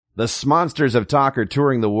The Smonsters of Talk are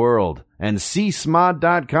touring the world, and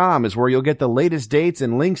csmod.com is where you'll get the latest dates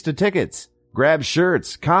and links to tickets. Grab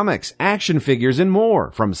shirts, comics, action figures, and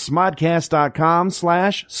more from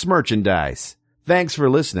smodcast.com/smerchandise. Thanks for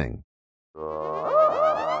listening. Well,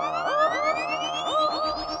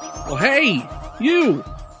 hey, you!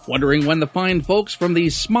 Wondering when the fine folks from the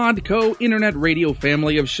Smodco Internet Radio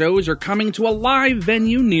family of shows are coming to a live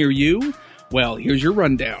venue near you? Well, here's your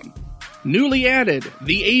rundown. Newly added,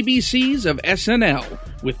 the ABCs of SNL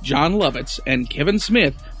with John Lovitz and Kevin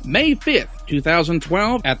Smith, May 5th,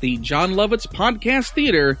 2012 at the John Lovitz Podcast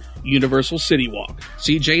Theater, Universal City Walk.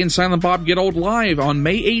 See Jay and Silent Bob Get Old live on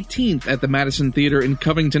May 18th at the Madison Theater in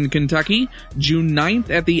Covington, Kentucky, June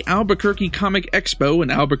 9th at the Albuquerque Comic Expo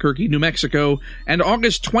in Albuquerque, New Mexico, and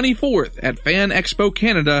August 24th at Fan Expo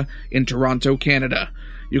Canada in Toronto, Canada.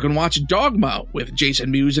 You can watch Dogma with Jason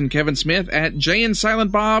Mewes and Kevin Smith at Jay and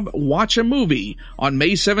Silent Bob Watch a Movie on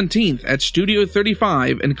May 17th at Studio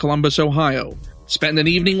 35 in Columbus, Ohio. Spend an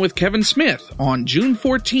evening with Kevin Smith on June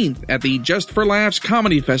 14th at the Just for Laughs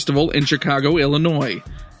Comedy Festival in Chicago, Illinois.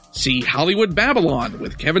 See Hollywood Babylon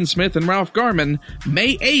with Kevin Smith and Ralph Garman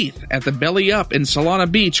May 8th at the Belly Up in Solana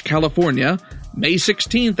Beach, California. May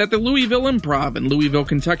 16th at the Louisville Improv in Louisville,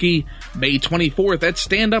 Kentucky, May 24th at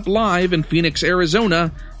Stand Up Live in Phoenix,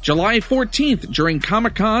 Arizona, July 14th during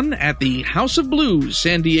Comic-Con at the House of Blues,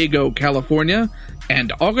 San Diego, California,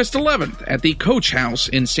 and August 11th at the Coach House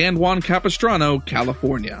in San Juan Capistrano,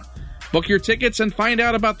 California. Book your tickets and find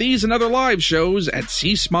out about these and other live shows at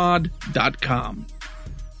csmod.com.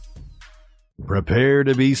 Prepare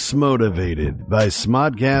to be smotivated by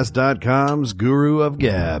Smodcast.com's guru of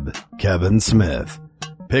gab, Kevin Smith.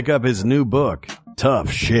 Pick up his new book,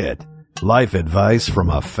 Tough Shit, Life Advice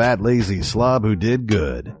from a Fat Lazy Slob Who Did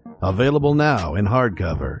Good. Available now in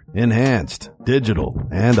hardcover, enhanced, digital,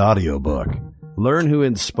 and audiobook. Learn who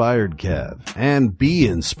inspired Kev and be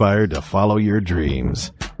inspired to follow your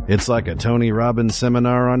dreams. It's like a Tony Robbins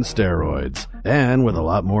seminar on steroids, and with a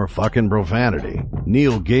lot more fucking profanity.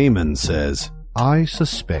 Neil Gaiman says, I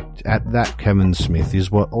suspect at that Kevin Smith is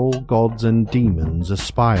what all gods and demons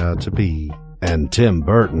aspire to be. And Tim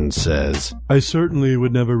Burton says, I certainly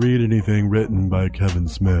would never read anything written by Kevin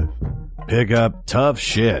Smith. Pick up Tough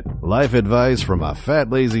Shit, Life Advice from a Fat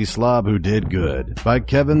Lazy Slob Who Did Good by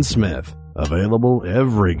Kevin Smith. Available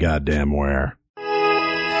every goddamn where.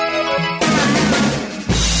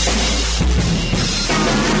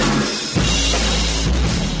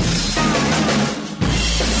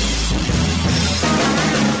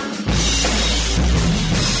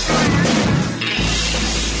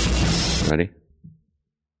 Ready?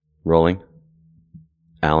 Rolling.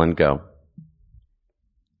 Alan, go.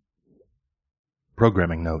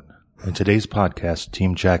 Programming note. In today's podcast,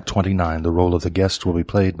 Team Jack 29, the role of the guest will be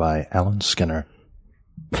played by Alan Skinner.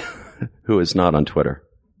 Who is not on Twitter.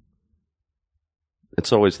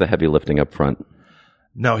 It's always the heavy lifting up front.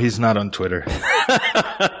 No, he's not on Twitter.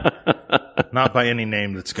 Not by any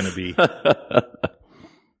name that's going to be.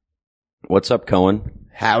 What's up, Cohen?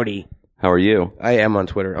 Howdy. How are you? I am on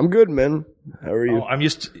Twitter. I'm good, man. How are you? Oh, I'm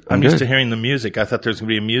used to hearing the music. I thought there was going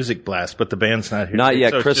to be a music blast, but the band's not here. Not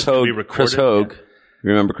yet. So Chris Hogue. Chris Hogue.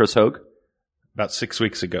 You remember Chris Hogue? About 6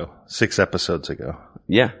 weeks ago. 6 episodes ago.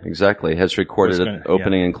 Yeah, exactly. Has recorded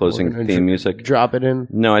opening and closing theme music. Drop it in.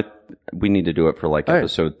 No, we need to do it for like all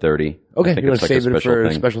episode 30. Okay, you want to save it for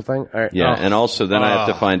a special thing? All right. Yeah, and also then I have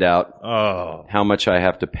to find out how much I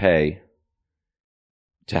have to pay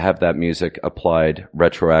to have that music applied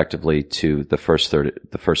retroactively to the first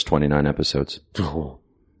 29 episodes. How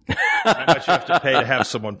much you have to pay to have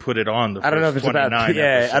someone put it on the I don't know if it's about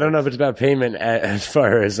episodes. I don't know if it's about payment as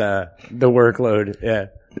far as the workload. Yeah.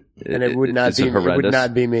 And it would not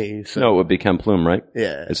be me. So. No, it would be Ken Plume, right?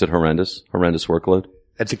 Yeah. Is it horrendous? Horrendous workload?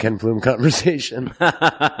 That's a Ken Plume conversation.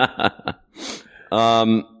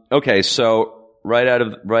 Okay, so right out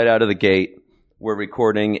of the gate, we're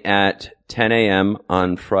recording at 10 a.m.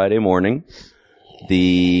 on Friday morning,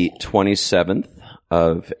 the 27th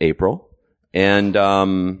of April. And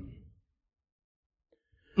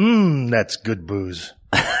that's good booze.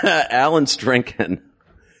 Alan's drinking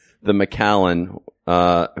the Macallan,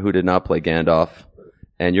 who did not play Gandalf,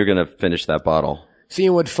 and you're going to finish that bottle. See,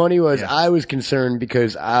 and what's funny was I was concerned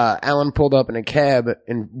because Alan pulled up in a cab,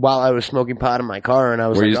 and while I was smoking pot in my car, and I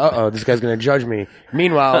was uh-oh, this guy's going to judge me.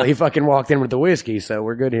 Meanwhile, he fucking walked in with the whiskey, so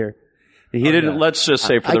we're good here. He didn't. Let's just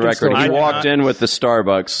say for the record, he walked in with the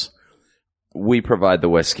Starbucks. We provide the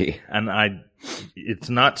whiskey. And it's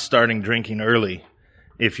not starting drinking early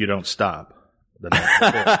if you don't stop.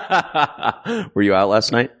 Were you out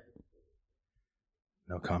last night?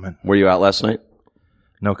 No comment. Were you out last night?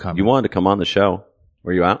 No comment. You wanted to come on the show.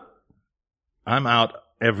 Were you out? I'm out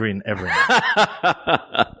every night.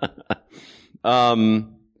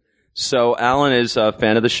 So Alan is a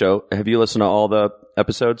fan of the show. Have you listened to all the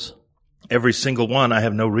episodes? Every single one. I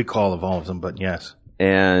have no recall of all of them, but yes.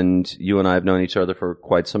 And you and I have known each other for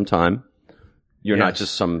quite some time. You're not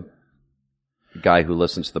just some guy who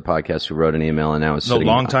listens to the podcast who wrote an email and now is sitting...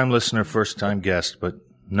 No, long-time listener, first-time guest, but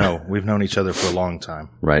no, we've known each other for a long time.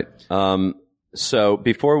 Right. So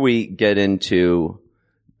before we get into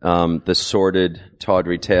the sordid,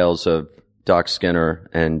 tawdry tales of Doc Skinner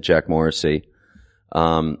and Jack Morrissey,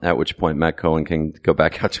 at which point Matt Cohen can go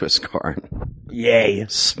back out to his car and Yay.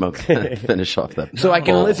 smoke and finish off that. So I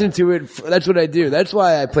can listen to it. That's what I do. That's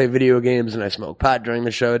why I play video games and I smoke pot during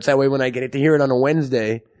the show. It's that way when I get to hear it on a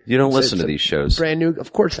Wednesday. You don't listen to these shows. Brand new.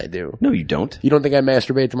 Of course I do. No, you don't. You don't think I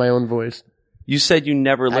masturbate to my own voice? You said you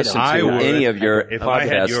never listened to any of your if I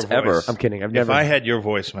had your podcasts voice. ever. I'm kidding. I've If never. I had your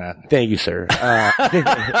voice, Matt. Thank you, sir.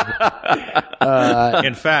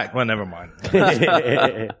 In fact, well, never mind.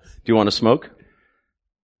 Do you want to smoke?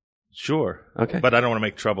 Sure. Okay. But I don't want to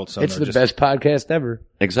make trouble. So It's the best podcast ever.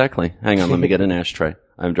 Exactly. Hang on, let me get an ashtray.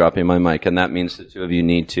 I'm dropping my mic, and that means the two of you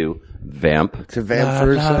need to vamp. To vamp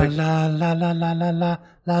for a sec. La la la la la la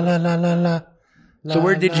la la la la la. So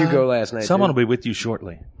where did you go last night? Someone dude? will be with you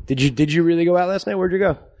shortly. Did you really go out last night? Where'd you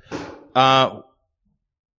go? Why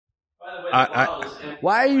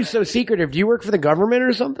are you so secretive? Do you work for the government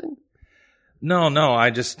or something? No.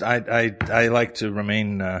 I like to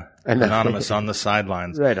remain anonymous on the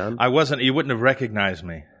sidelines. Right on. I wasn't. You wouldn't have recognized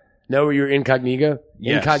me. No, you're incognito?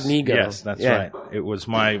 Yes. Incognito. Yes, that's right. It was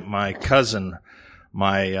my cousin,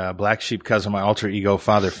 my black sheep cousin, my alter ego,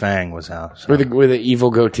 Father Fang, was out. So. With an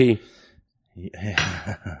evil goatee.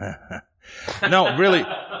 No, really.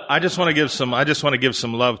 I just want to give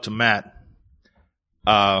some love to Matt.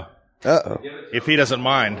 Uh-oh. If he doesn't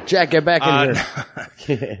mind. Jack, get back in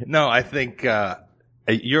here. No, I think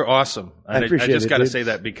you're awesome. I appreciate it, just got to dude. say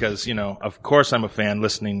that because, of course I'm a fan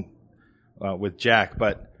listening with Jack,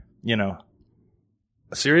 but,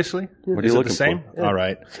 seriously? What are Is you it the looking same? for? All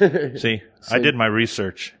right. See, I did my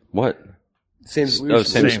research. What? Same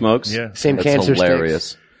Same smokes? Yeah. Same That's cancer hilarious.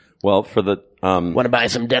 sticks. Well, for the Want to buy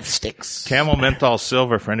some death sticks? Camel Menthol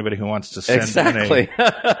Silver for anybody who wants to send exactly.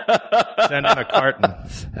 send in a carton.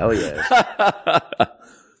 Hell yes.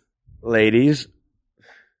 Ladies.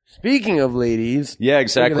 Speaking of ladies. Yeah,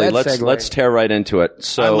 exactly. Look at that segue. Let's tear right into it.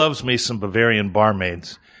 So I loves me some Bavarian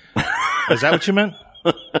barmaids. Is that what you meant?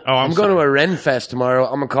 Oh, I'm going to a Renfest tomorrow.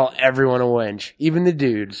 I'm going to call everyone a wench. Even the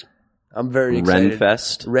dudes. I'm very excited.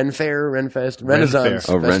 Renfest? Renfest. Renaissance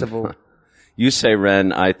Fair. Oh, Ren- Festival. You say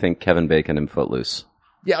Ren, I think Kevin Bacon and Footloose.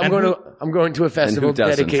 Yeah, I'm going to a festival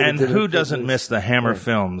doesn't? dedicated And to who doesn't miss the Hammer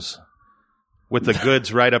Films with the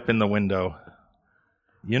goods right up in the window?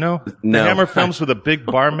 You know? No. The Hammer Films with a big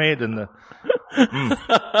barmaid and the...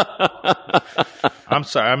 I'm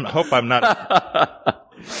sorry. I hope I'm not...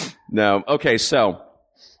 No. Okay, so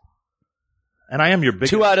And I am your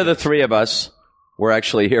biggest... 2 out of the 3 of us were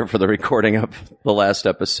actually here for the recording of the last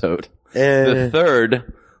episode. The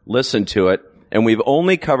third listened to it, and we've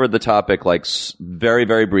only covered the topic like very,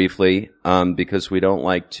 very briefly because we don't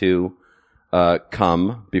like to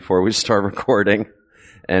come before we start recording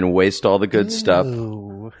and waste all the good stuff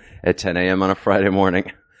at 10 a.m. on a Friday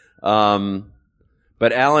morning.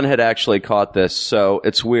 But Alan had actually caught this, so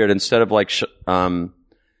it's weird. Instead of like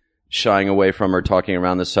shying away from or talking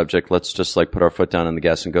around the subject, let's just like put our foot down on the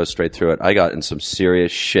gas and go straight through it. I got in some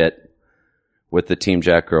serious shit with the Team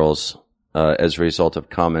Jack girls as a result of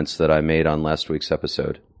comments that I made on last week's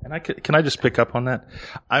episode. And can I just pick up on that?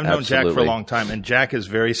 I've known Jack for Absolutely. a long time, and Jack is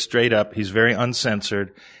very straight up. He's very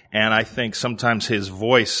uncensored, and I think sometimes his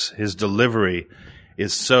voice, his delivery,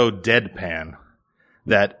 is so deadpan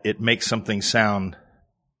that it makes something sound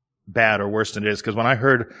bad or worse than it is. Because when I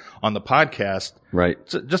heard on the podcast, Right.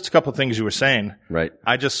 just a couple of things you were saying, Right.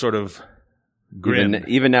 I just sort of grinned.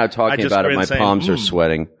 Even now I talking just about it, grinned my saying, palms are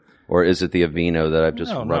sweating. Or is it the Aveeno that I've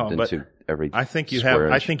just No, rubbed but into every I think you square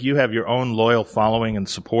have. I inch? think you have your own loyal following and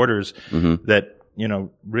supporters Mm-hmm. that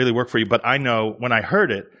really work for you. But I know when I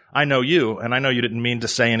heard it, I know you, and I know you didn't mean to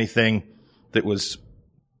say anything that was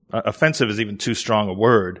offensive. Is even too strong a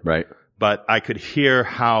word. Right. But I could hear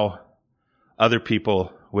how other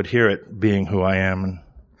people would hear it, being who I am and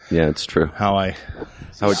Yeah, it's true. how I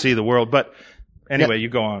see the world. But anyway, you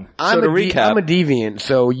go on. I'm to a recap- I'm a deviant,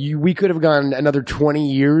 so we could have gone another 20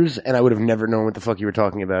 years, and I would have never known what the fuck you were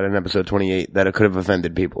talking about in episode 28, that it could have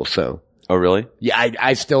offended people, so. Oh, really? Yeah,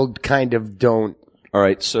 I still kind of don't All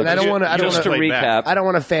right, so And I don't want to. just to recap. I don't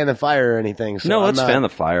want to fan the fire or anything. So No, let's fan the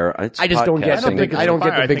fire. It's I just don't get. podcasting. I don't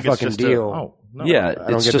get the I big think it's fucking just deal. Oh, no. Yeah, I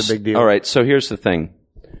don't it's get just the big deal. all right. So here's the thing: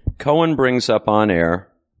 Cohen brings up on air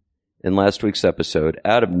in last week's episode,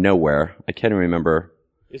 out of nowhere. I can't even remember,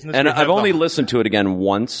 Isn't this and where you I've have only the- listened to it again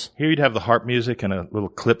once. Here you'd have the harp music and a little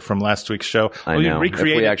clip from last week's show. I you know. If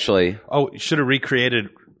recreated. we actually, You should have recreated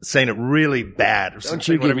saying it really bad or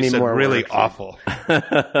something. you give Whatever me you said, more really work, awful.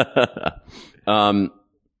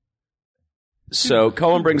 So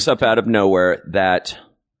Cohen brings up out of nowhere that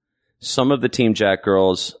some of the Team Jack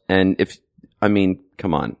girls, and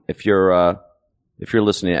come on, if you're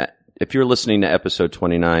listening to episode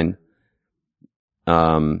 29,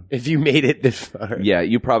 If you made it this far, yeah,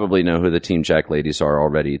 you probably know who the Team Jack ladies are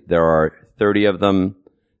already. There are 30 of them.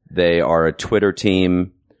 They are a Twitter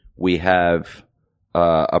team. We have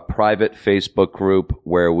a private Facebook group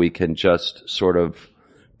where we can just sort of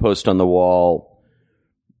post on the wall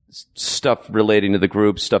stuff relating to the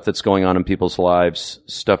group, stuff that's going on in people's lives,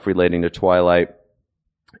 stuff relating to Twilight.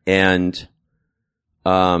 And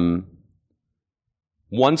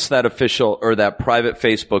once that official or that private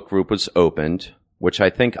Facebook group was opened, which I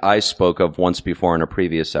think I spoke of once before in a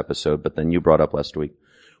previous episode, but then you brought up last week.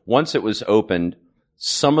 Once it was opened,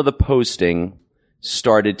 some of the posting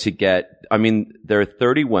started to get, there are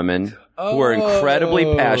 30 women who are incredibly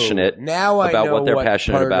passionate now I about know what they're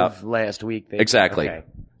passionate part about. Of last week, Exactly. Okay.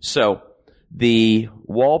 So the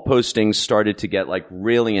wall postings started to get like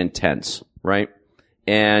really intense, right?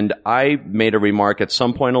 And I made a remark at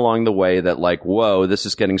some point along the way that like, whoa, this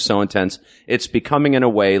is getting so intense. It's becoming in a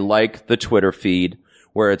way like the Twitter feed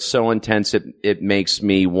where it's so intense it makes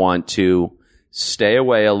me want to stay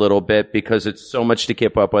away a little bit because it's so much to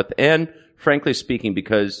keep up with. And frankly speaking,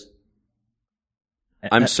 because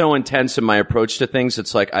I'm so intense in my approach to things,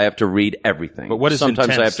 it's like I have to read everything. But what is Sometimes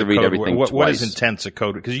intense? I have to read everything What twice. is intense a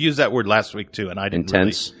code? Because you used that word last week too, and I didn't.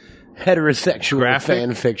 Intense? Heterosexual Graphic?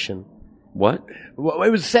 fan fiction. What? Well, it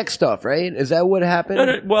was sex stuff, right? Is that what happened?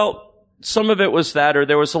 No, well, some of it was that, or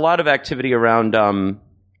there was a lot of activity around. And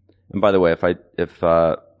by the way, if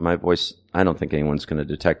my voice, I don't think anyone's going to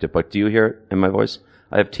detect it, but do you hear it in my voice?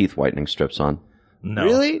 I have teeth whitening strips on. No.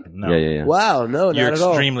 Really? No. Yeah. Wow, no, You're not at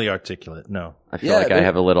all. extremely articulate. No. I feel Yeah, like I they-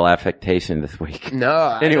 have a little affectation this week. No,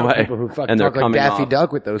 I know Anyway, people who fucking and they're talk like coming Daffy off.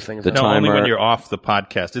 Duck with those things. The No, only when timer- you're off the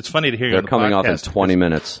podcast. It's funny to hear you They're on the coming off in podcast. 20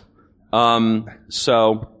 minutes.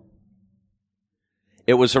 So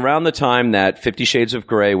it was around the time that 50 Shades of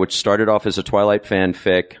Grey, which started off as a Twilight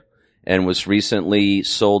fanfic and was recently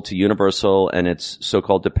sold to Universal and its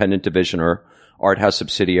so-called dependent division or art house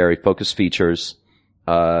subsidiary, Focus Features,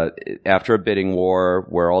 after a bidding war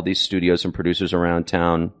where all these studios and producers around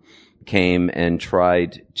town came and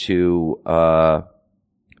tried to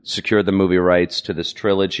secure the movie rights to this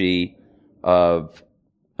trilogy of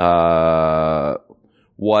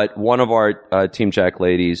what one of our Team Jack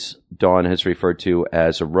ladies, Dawn, has referred to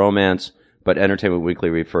as a romance, but Entertainment Weekly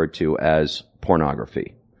referred to as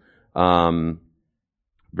pornography.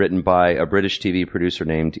 Written by a British TV producer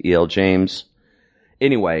named E.L. James.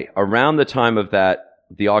 Anyway, around the time of that,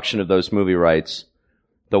 the auction of those movie rights,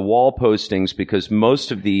 the wall postings, because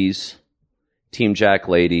most of these Team Jack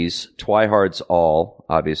ladies, Twihards all,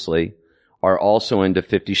 obviously, are also into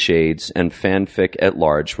 50 Shades and fanfic at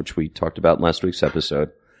large, which we talked about in last week's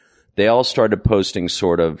episode. They all started posting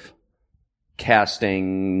sort of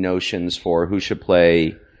casting notions for who should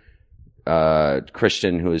play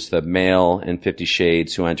Christian, who is the male in 50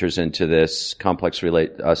 Shades who enters into this complex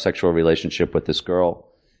sexual relationship with this girl.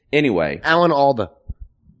 Anyway. Alan Alda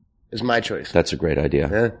is my choice. That's a great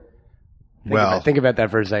idea. Yeah. Think about that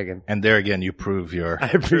for a second. And there again, you prove your true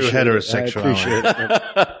appreciate heterosexuality.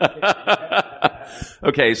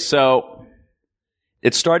 Okay, so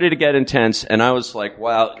it started to get intense, and I was like,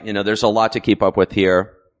 wow, there's a lot to keep up with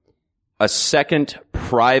here. A second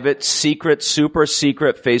private, secret, super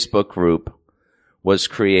secret Facebook group was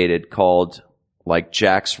created called like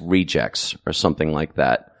Jack's Rejects or something like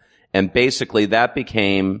that. And basically that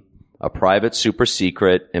became a private, super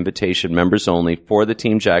secret invitation, members only, for the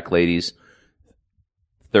Team Jack ladies,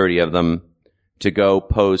 30 of them, to go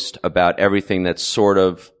post about everything that's sort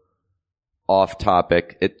of off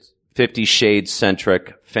topic. It's 50 Shades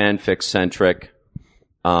centric, fanfic centric.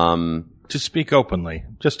 To speak openly,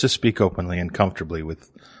 just to speak openly and comfortably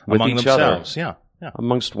among each themselves. other. Yeah.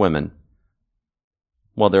 Amongst women.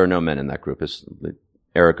 Well, there are no men in that group.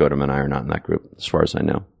 Eric Odom and I are not in that group, as far as I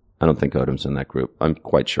know. I don't think Odom's in that group. I'm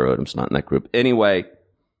quite sure Odom's not in that group. Anyway,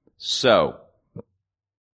 so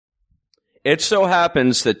it so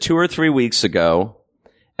happens that 2 or 3 weeks ago,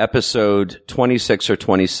 episode 26 or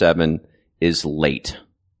 27 is late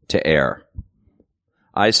to air.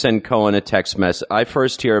 I send Cohen a text message. I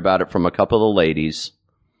first hear about it from a couple of ladies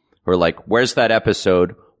who are like, where's that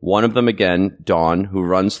episode? One of them, again, Dawn, who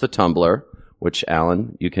runs the Tumblr, which,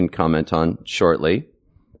 Alan, you can comment on shortly.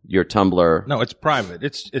 Your Tumblr. No, it's private.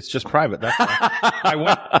 It's just private. That's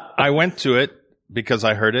I went to it because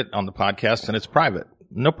I heard it on the podcast, and it's private.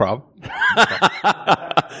 No problem.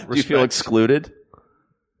 Do you feel excluded?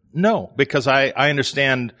 No, because I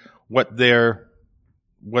understand what they're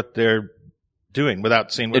doing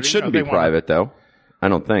without seeing. It shouldn't be private, though. I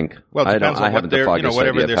don't think. Well, it depends I on haven't what they're, the foggiest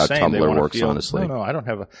whatever idea they're of how saying. Tumblr works, honestly. No, I don't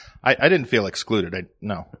have I didn't feel excluded.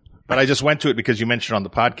 No. But I just went to it because you mentioned on the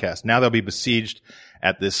podcast. Now they'll be besieged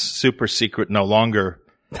at this super secret, no longer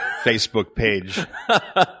Facebook page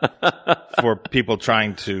for people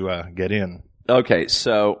trying to get in. Okay,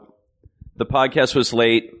 so the podcast was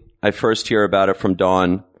late. I first hear about it from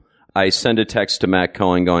Dawn. I send a text to Matt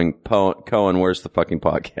Cohen going, Cohen, where's the fucking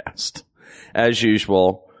podcast? As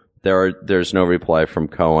usual, there's no reply from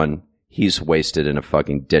Cohen. He's wasted in a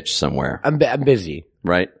fucking ditch somewhere. I'm busy.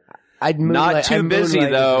 Right? Not too busy,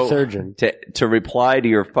 though, to reply to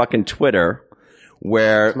your fucking Twitter,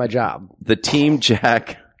 where it's my job. These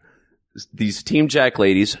Team Jack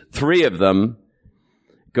ladies, 3 of them,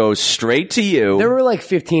 go straight to you. There were like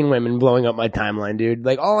 15 women blowing up my timeline, dude.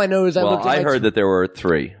 Like, all I know is I heard that there were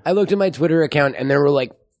 3. I looked at my Twitter account, and there were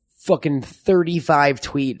like fucking 35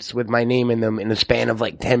 tweets with my name in them in the span of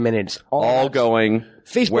like 10 minutes. All going,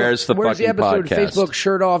 Facebook, where's the episode? Podcast? Facebook,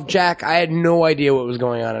 shirt off, Jack. I had no idea what was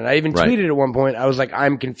going on. And I even tweeted at one point. I was like,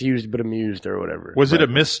 I'm confused but amused or whatever. Was it a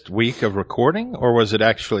missed week of recording, or was it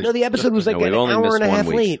actually? No, the episode was like an hour and a half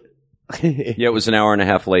late. Yeah, it was an hour and a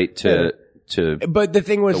half late to But the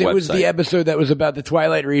thing was, it was the episode that was about the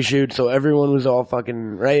Twilight reshoot, so everyone was all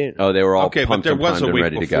fucking, right? Oh, they were all okay, pumped but there was a week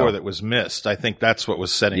ready to before go. that was missed. I think that's what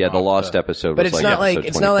was setting. Yeah, the lost episode. But was it's like not like episode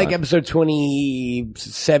it's not like 25. episode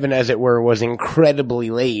 27, as it were, was incredibly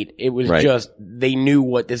late. It was just they knew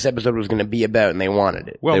what this episode was going to be about, and they wanted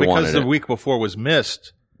it. Well, They because wanted the it. week before was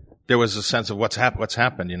missed, there was a sense of what's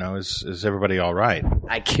happened. You know, is everybody all right?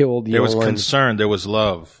 I killed you. There was concern. There was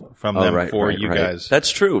love from them for you guys.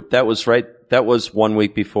 That's true. That was right. That was 1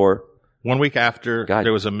 week before. 1 week after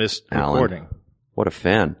there was a missed recording. What a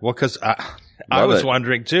fan. Well, because I was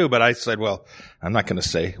wondering too, but I said, well, I'm not going to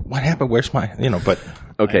say what happened. Where's my, but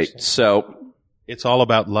okay. So it's all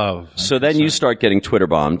about love. So then you start getting Twitter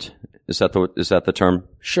bombed. Is that the term?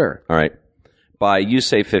 Sure. All right. By you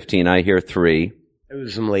say 15, I hear 3. It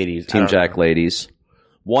was some ladies. Team Jack ladies.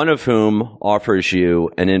 One of whom offers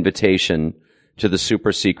you an invitation to the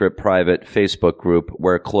super secret private Facebook group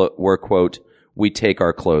where quote, we take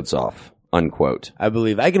our clothes off, unquote. I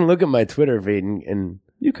believe. I can look at my Twitter feed and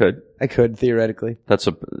you could. I could, theoretically.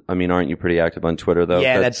 Aren't you pretty active on Twitter, though?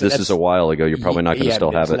 Yeah, this is a while ago. You're probably not going to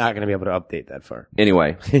still have it. It's not going to be able to update that far.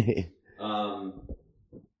 Anyway.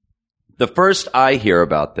 The first I hear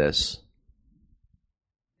about this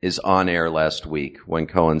is on air last week when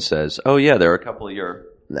Cohen says, oh, yeah, there are a couple of your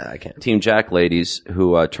I can't. Team Jack ladies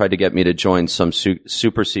who tried to get me to join some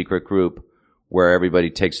super secret group where everybody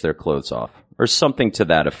takes their clothes off. Or something to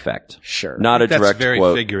that effect. Sure. Not a direct That's very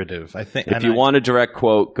quote. figurative. I think. If you want a direct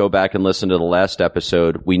quote, go back and listen to the last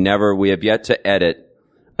episode. We have yet to edit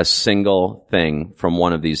a single thing from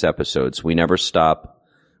one of these episodes. We never stop.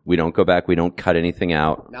 We don't go back. We don't cut anything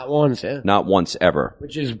out. Not once, yeah. Not once ever.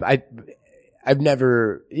 Which is, I've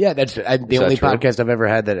never, that's the only podcast I've ever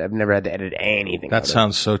had that I've never had to edit anything. That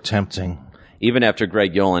sounds so tempting. Even after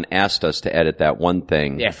Greg Yolen asked us to edit that one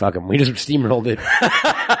thing. Yeah, fuck him. We just steamrolled it.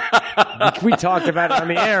 We talked about it on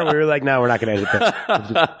the air. We were like, no, we're not going to edit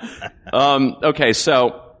that. Okay,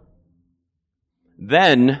 so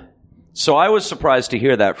I was surprised to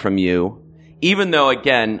hear that from you, even though,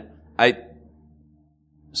 again,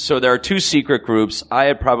 so there are 2 secret groups. I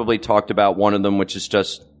had probably talked about one of them, which is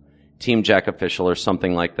just Team Jack Official or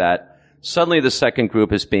something like that. Suddenly the second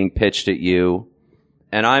group is being pitched at you.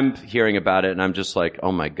 And I'm hearing about it and I'm just like,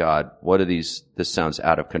 oh my God, this sounds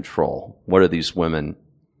out of control. What are these women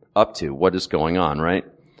up to? What is going on, right?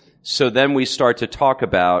 So then we start to talk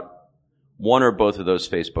about one or both of those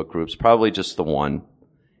Facebook groups, probably just the one.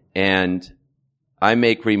 And I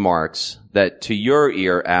make remarks that to your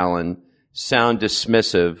ear, Alan, sound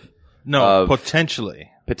dismissive. No, potentially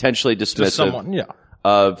dismissive to someone,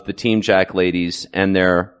 of the Team Jack ladies and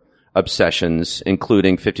their obsessions,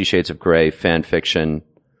 including 50 Shades of Grey, fan fiction,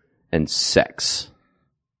 and sex.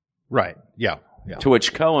 Right. Yeah. To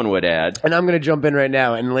which Cohen would add. And I'm going to jump in right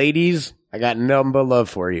now. And ladies, I got nothing but love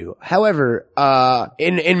for you. However,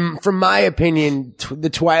 from my opinion, the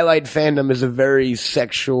Twilight fandom is a very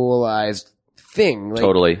sexualized thing. Like,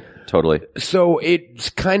 Totally. So it's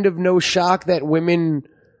kind of no shock that women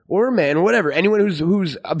or men, whatever, anyone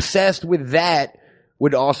who's obsessed with that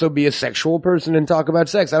would also be a sexual person and talk about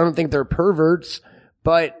sex. I don't think they're perverts,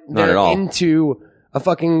 but Not at they're all. into a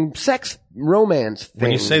fucking sex romance thing.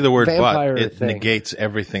 When you say the word vampire but, it thing. negates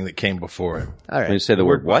everything that came before it. All right. When you say the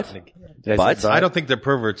word what? Did I say But? I don't think they're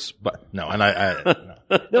perverts, but no, and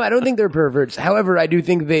No, I don't think they're perverts. However, I do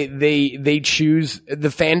think they choose the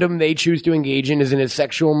fandom they choose to engage in is in a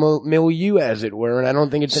sexual milieu, as it were, and I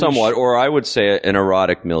don't think it's Somewhat, or I would say an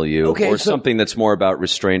erotic milieu, Okay, or so- something that's more about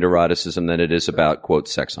restrained eroticism than it is about, quote,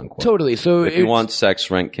 sex, unquote. totally. So If you it's- want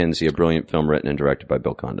sex, rent Kinsey, a brilliant film written and directed by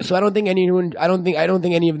Bill Condon. So I don't think anyone. I don't think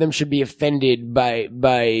any of them should be offended by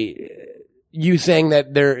you saying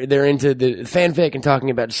that they're into the fanfic and talking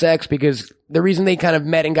about sex, because the reason they kind of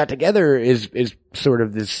met and got together is sort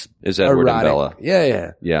of this Is Edward and erotic. Bella.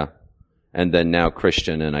 Yeah. Yeah. And then now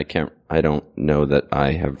Christian, and I don't know that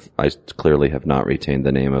I clearly have not retained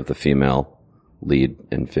the name of the female lead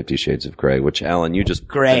in 50 Shades of Grey, which, Alan, you just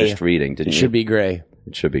Grey. finished reading, didn't It you? should be gray.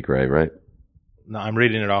 It should be Grey, right? no, I'm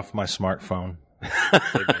reading it off my smartphone.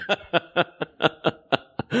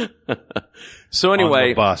 So On the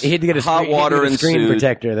anyway, bus. He had to get a hot screen, water a screen ensued.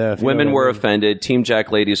 protector though. if you know Women what I were mean. offended. Team Jack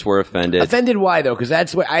ladies were offended. Offended why though? Because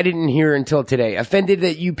that's what I didn't hear until today. Offended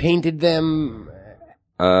that you painted them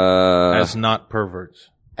as not perverts.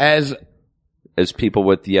 as as people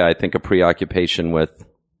with, I think a preoccupation with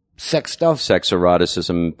sex stuff. sex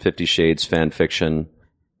eroticism, 50 Shades fan fiction.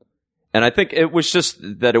 And I think it was just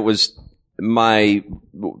that it was my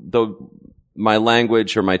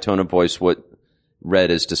language or my tone of voice what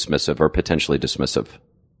read as dismissive or potentially dismissive.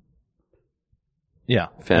 Yeah.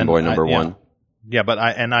 Fanboy And number one. Yeah, but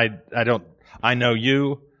I know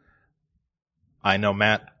you. I know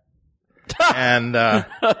Matt. And,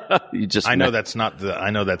 You just I know met- that's not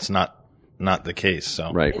the case.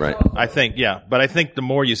 So right. I think, but I think the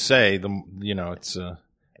more you say, it's, you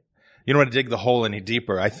don't want to dig the hole any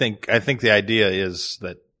deeper. I think the idea is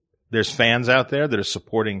that there's fans out there that are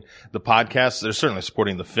supporting the podcast. They're certainly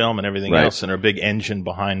supporting the film and everything Right. else, and are a big engine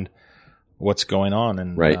behind what's going on.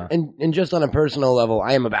 And Right. And just on a personal level,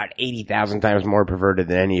 I am about 80,000 times more perverted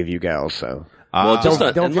than any of you gals. So Well, just don't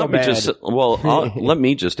and feel let me bad. let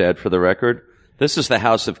me just add for the record, this is the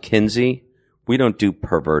House of Kinsey. We don't do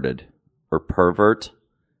perverted or pervert.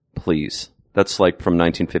 Please. That's like from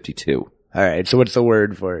 1952. all right. So what's the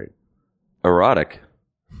word for it? Erotic.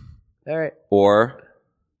 All right. Or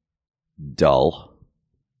dull,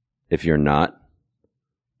 if you're not.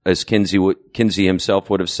 As Kinsey himself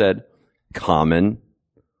would have said, common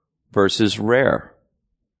versus rare.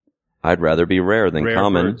 I'd rather be rare than rare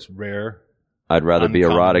common. birds, rare. I'd rather be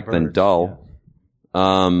uncommon erotic than birds, dull.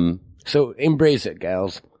 So embrace it,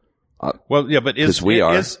 gals. Well, yeah, but 'Cause we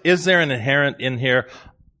are. is there an inherent in here?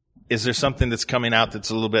 Is there something that's coming out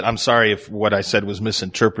that's a little bit? I'm sorry if what I said was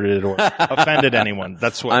misinterpreted or offended anyone.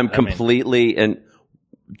 That's what I'm I mean. completely and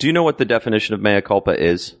do you know what the definition of mea culpa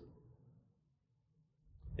is?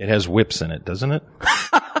 It has whips in it, doesn't it?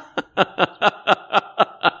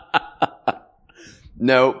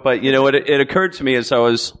 No, but you know what? It occurred to me as I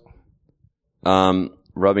was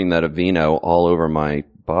rubbing that Aveeno all over my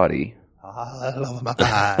body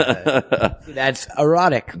That's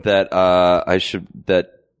erotic. that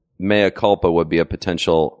mea culpa would be a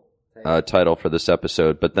potential title for this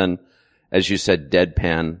episode. But then, as you said,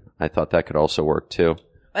 deadpan, I thought that could also work too.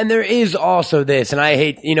 And there is also this, and I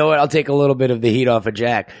hate, you know what, I'll take a little bit of the heat off of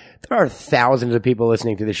Jack. There are thousands of people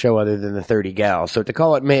listening to the show other than the 30 gals. So to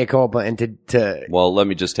call it mea culpa and to Well, let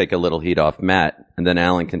me just take a little heat off Matt, and then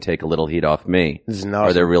Alan can take a little heat off me. This is Are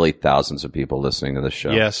awesome. there really thousands of people listening to this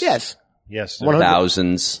show? Yes. Yes. Yes. 100.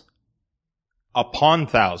 Thousands. Upon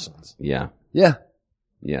thousands. Yeah. Yeah.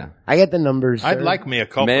 Yeah. I get the numbers. I'd sir. like mea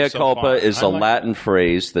culpa. Mea so culpa far. is I a like Latin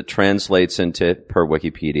phrase that translates into, per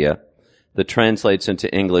Wikipedia, that translates into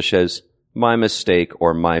English as my mistake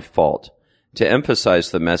or my fault. To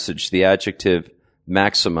emphasize the message, the adjective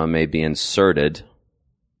maxima may be inserted.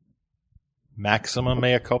 Maxima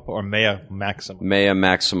mea culpa or mea maxima? Mea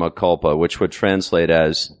maxima culpa, which would translate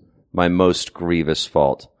as my most grievous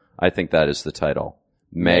fault. I think that is the title.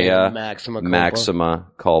 Mea maxima culpa. maxima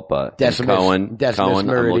culpa. Decimus- And Decimus Cohen,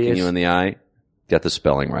 I'm looking Meridius. you in the eye. Get the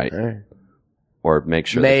spelling right. All right. Or make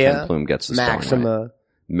sure Mea that Ken Plume gets the spelling right. maxima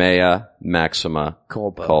Mea maxima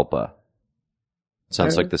culpa. culpa.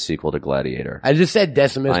 Sounds Okay. like the sequel to Gladiator. I just said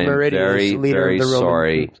Decimus I am Meridius, very, leader very of the Roman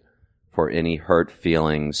sorry troops. for any hurt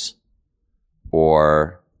feelings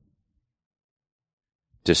or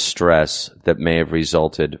distress that may have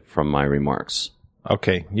resulted from my remarks.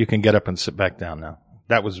 Okay, you can get up and sit back down now.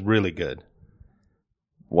 That was really good.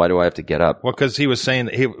 Why do I have to get up? Well, because he was saying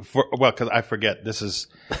that because I forget this is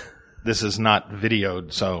not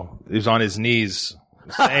videoed, so he was on his knees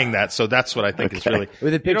saying that. So that's what I think is really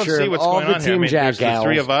with a picture you don't see of what's all going the on here. I Team mean, Jack there's the gals.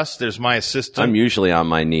 three of us. There's my assistant. I'm usually on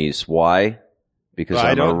my knees. Why? Because Well, I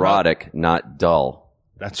I'm don't know. erotic, not dull.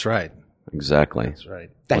 That's right. Exactly. That's right.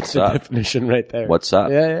 That's What's the up? definition right there. What's up?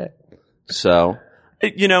 Yeah. So,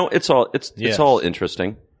 it's all Yes. all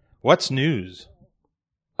interesting. What's news?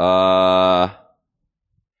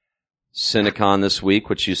 Cinecon this week,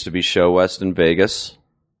 which used to be Show West in Vegas,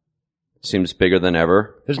 seems bigger than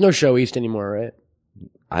ever. There's no Show East anymore, right?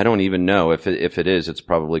 I don't even know if it is. It's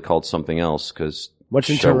probably called something else because What's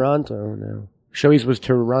in Toronto now? Show East was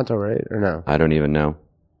Toronto, right? Or no? I don't even know.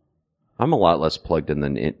 I'm a lot less plugged in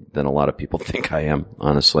than a lot of people think I am.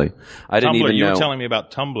 Honestly, I didn't Tumblr. even You know. were telling me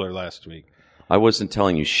about Tumblr last week. I wasn't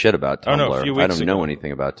telling you shit about Tumblr. Oh, no, a few weeks I don't know ago.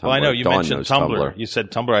 anything about Tumblr. Well, I know you Dawn mentioned knows Tumblr. You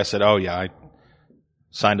said Tumblr. I said, oh yeah, I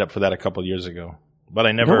signed up for that a couple years ago, but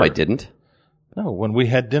I never. No, I didn't. No, when we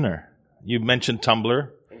had dinner, you mentioned Tumblr.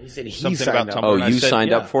 He said he Something signed about up. Tumblr. Oh, and I you said,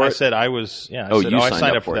 signed up for it? I said I was. Yeah. I said, You I signed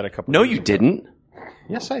signed up up for for that it. a couple. No, years you ago. didn't.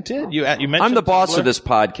 Yes, I did. You mentioned. I'm the boss Tumblr. of this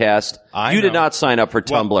podcast. I You did know. not sign up for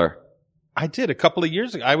Well, Tumblr. I did a couple of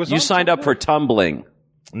years ago. I was. You on signed up Tumblr. for tumbling.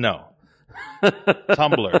 No.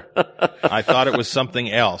 Tumblr. I thought it was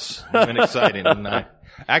something else. Even exciting. And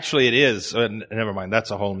actually, it is. Never mind.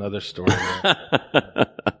 That's a whole nother story.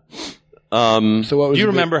 So what was Do you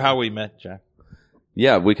the remember how we met, Jack?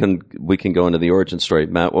 Yeah, we can go into the origin story.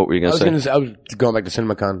 Matt, what were you going to say? I was going back to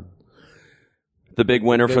CinemaCon. The big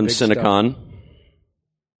winner from big Cinecon.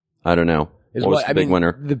 I don't know. Is What was what- the I big mean,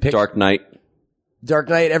 winner? the pic- Dark Knight Dark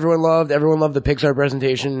Knight, everyone loved the Pixar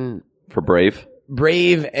presentation. for Brave.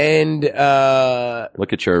 Brave and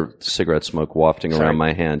Look at your cigarette smoke wafting Sorry. around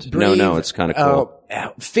my hand. Brave, No, it's kind of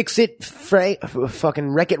cool. Fix It,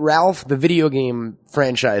 fucking Wreck-It Ralph, the video game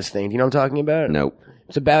franchise thing. Do you know what I'm talking about? Nope.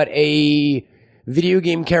 It's about a video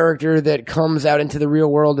game character that comes out into the real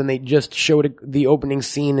world, and they just showed the opening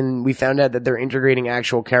scene, and we found out that they're integrating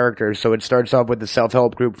actual characters. So it starts off with the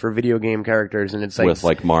self-help group for video game characters, and it's like With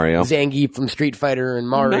like Mario. Zangief from Street Fighter and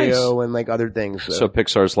Mario and like other things. So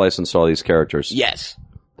Pixar's licensed all these characters. Yes,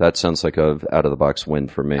 That sounds like a out of the box win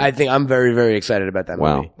for me. I think I'm very, very excited about that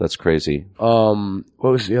Wow, movie. that's crazy. What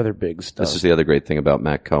was the other big stuff? This is the other great thing about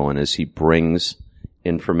Matt Cohen is he brings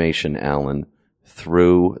information, Alan,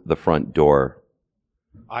 through the front door.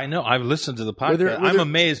 I know. I've listened to the podcast. Were I'm there-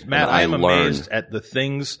 amazed, Matt. And I I'm amazed at the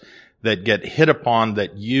things that get hit upon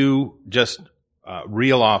that you just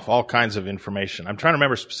reel off all kinds of information. I'm trying to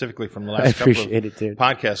remember specifically from the I last couple appreciate of it, dude.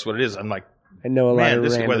 podcasts what it is. I'm like, I know a lot man, of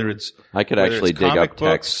this is random. whether it's I could whether actually it's dig comic up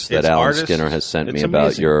texts books, that it's Alan artists, Skinner has sent me it's about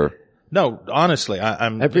amazing. your No, honestly,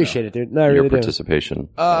 I'm. I appreciate it, dude. No, I your really do. participation.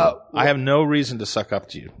 I have no reason to suck up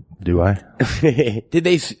to you. Do I? Did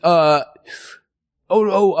they?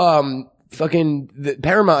 Fucking the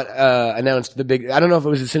Paramount announced the big. I don't know if it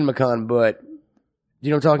was a CinemaCon, but do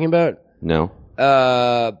you know what I'm talking about? No?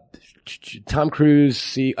 Tom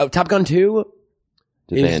Cruise. Top Gun 2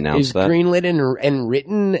 Did they announce is that? greenlit and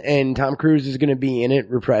written, and Tom Cruise is going to be in it,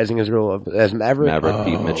 reprising his role as Maverick. Maverick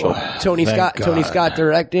Pete Mitchell. Tony Scott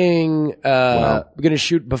directing. Wow. We're going to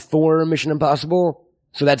shoot before Mission Impossible,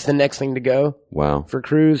 so that's the next thing to go Wow. for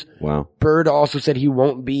Cruise. Wow. Bird also said he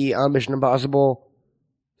won't be on Mission Impossible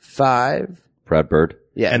 5. Brad Bird.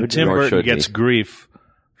 Yeah, And which- Tim nor Burton should gets he. grief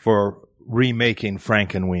for remaking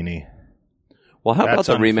Frankenweenie. Well, how about That's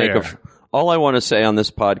the remake unfair. of... All I want to say on this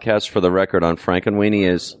podcast for the record on Frankenweenie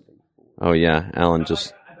is... Oh, yeah. Alan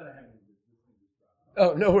just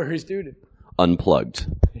oh, no worries, dude. unplugged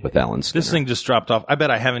with Alan Skinner. This thing just dropped off. I bet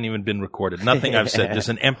I haven't even been recorded. Nothing I've said, just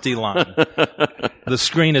an empty line. The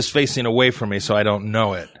screen is facing away from me, so I don't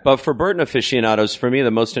know it. But for Burton aficionados, for me, the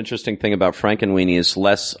most interesting thing about Frankenweenie is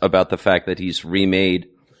less about the fact that he's remade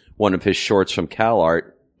one of his shorts from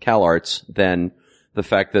CalArts than the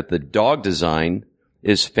fact that the dog design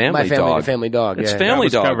is Family Dog. Family Dog. It's yeah. Family That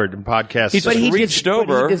was Dog. covered in podcasts. He just But he reached but he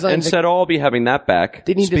over designed and the- said, "Oh, I'll be having that back."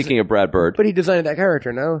 Didn't he Speaking of Brad Bird, But he designed that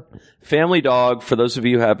character, no? Family Dog. For those of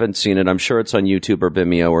you who haven't seen it, I'm sure it's on YouTube or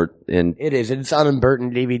Vimeo or in. It is. It's on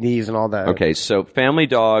Burton DVDs and all that. Okay, so Family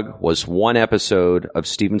Dog was one episode of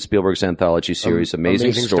Steven Spielberg's anthology series,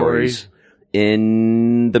 Amazing Stories,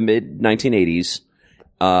 in the mid 1980s.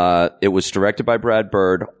 It was directed by Brad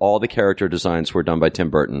Bird. All the character designs were done by Tim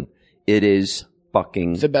Burton. It is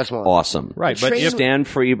fucking It's the best one. awesome. Right, but if Stan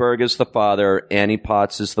Freberg is the father, Annie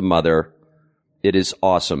Potts is the mother. It is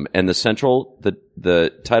awesome. And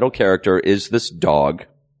the title character is this dog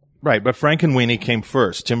Right, but Frankenweenie came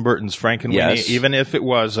first. Tim Burton's Frankenweenie, Yes. even if it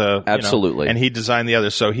was a Absolutely. and he designed the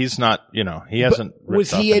other, so he's not, he hasn't. ripped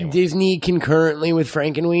Was he off at anyone. Disney concurrently with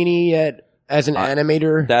Frankenweenie yet as an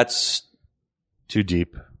animator? That's Too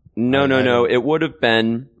deep. no. It would have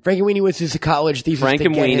been Frankenweenie was his college thesis to get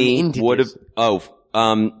him Frankenweenie into would have.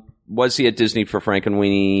 Disney. Was he at Disney for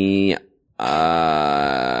Frankenweenie?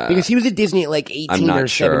 Because he was at Disney at like 18 I'm not or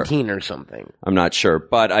sure. 17 or something. I'm not sure,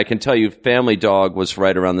 but I can tell you, Family Dog was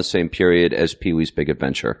right around the same period as Pee-wee's Big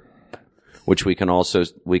Adventure, which we can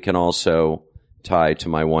also tie to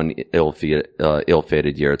my one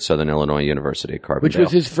ill-fated year at Southern Illinois University at Carbondale. Which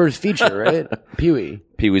was his first feature, right? Pee-wee.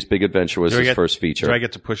 Pee-wee's Big Adventure was his first feature. Do I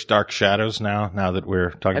get to push Dark Shadows now that we're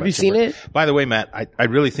talking about Have you seen Tim it? Burton? By the way, Matt, I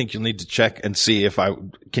really think you'll need to check and see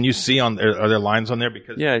can you see are there lines on there?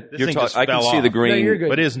 Because Yeah, this you're thing talking. just I can fell see off. the green. No, you're good.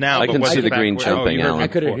 But it is now. I but can what's see the back green where- jumping, you heard Alan. me I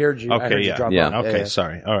could have before. heard you. I Okay, heard you yeah. drop Yeah. off. Okay,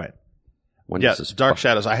 sorry. All right. When Yeah, does this Dark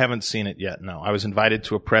Shadows. I haven't seen it yet. No, I was invited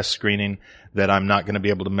to a press screening that I'm not going to be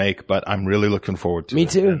able to make, but I'm really looking forward to Me it.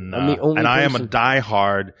 too. And, I'm the only and I am a person.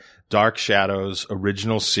 diehard Dark Shadows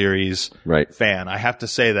original series Right. fan. I have to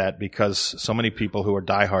say that because so many people who are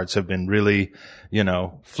diehards have been really,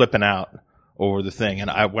 flipping out over the thing.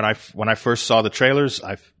 And when I first saw the trailers,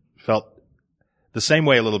 I felt the same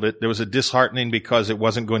way a little bit. There was a disheartening because it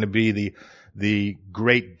wasn't going to be the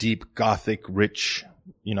great, deep, gothic, rich,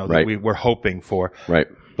 that Right. we were hoping for. Right.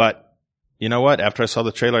 But you know what? After I saw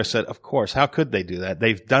the trailer, I said, of course, how could they do that?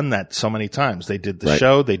 They've done that so many times. They did the Right.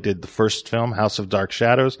 show. They did the first film, House of Dark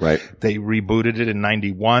Shadows. Right. They rebooted it in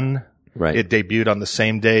 91. Right. It debuted on the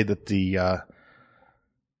same day that the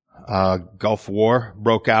Gulf War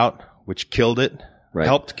broke out, which killed it, Right.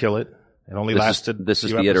 helped kill it. It only lasted. This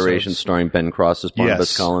is a the few iteration episodes. starring Ben Cross as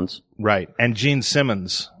Barnabas Yes. Collins. Right. And Gene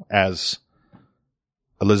Simmons as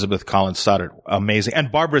Elizabeth Collins Stoddard. Amazing.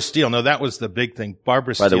 And Barbara Steele. No, that was the big thing.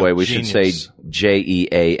 Barbara Steele. By the way, we genius. should say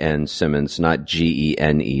Jean Simmons, not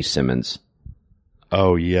Gene Simmons.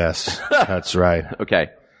 Oh, yes. That's right. Okay.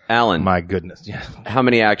 Alan, My goodness. Yeah. how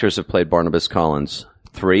many actors have played Barnabas Collins?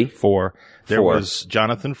 3? 4. There Four. was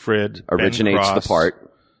Jonathan Frid. Originates Ben Cross. the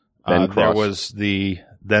part. Ben Cross. There was the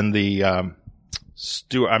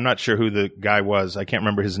Stuart. I'm not sure who the guy was. I can't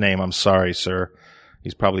remember his name. I'm sorry, sir.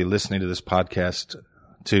 He's probably listening to this podcast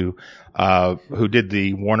too. Who did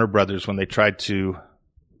the Warner Brothers when they tried to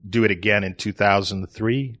do it again in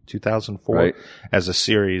 2003, 2004 Right. as a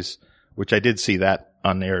series, which I did see that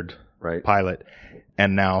unaired Right. pilot.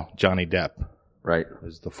 And now Johnny Depp Right.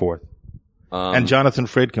 is the fourth. And Jonathan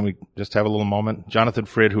Frid, can we just have a little moment? Jonathan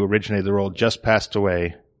Frid, who originated the role, just passed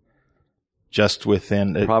away just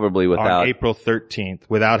within Probably without- on April 13th,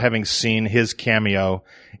 without having seen his cameo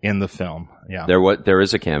in the film. Yeah. There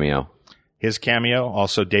is a cameo. His cameo,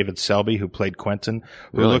 also David Selby, who played Quentin,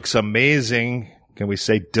 who Really? looks amazing. Can we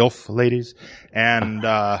say DILF, ladies? And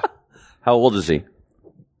How old is he?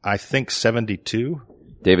 I think 72.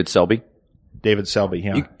 David Selby? David Selby,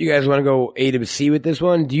 yeah. You guys want to go A to C with this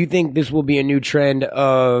one? Do you think this will be a new trend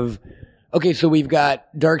of... Okay, so we've got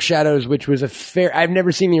Dark Shadows, which was I've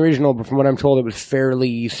never seen the original, but from what I'm told, it was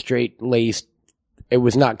fairly straight-laced. It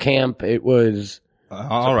was not camp. It was...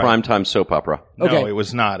 All right. Primetime soap opera. No, Okay. it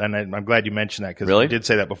was not. And I'm glad you mentioned that because Really? I did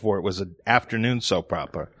say that before. It was an afternoon soap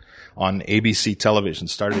opera on ABC television.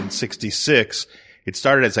 Started in 1966. It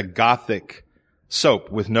started as a gothic soap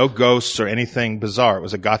with no ghosts or anything bizarre. It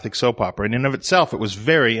was a gothic soap opera. And in of itself, it was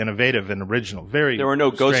very innovative and original. Very There were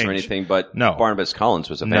no ghosts or strange. anything, but No. Barnabas Collins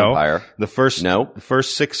was a vampire. No. The first No?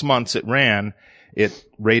 6 months it ran, its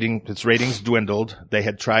ratings dwindled. They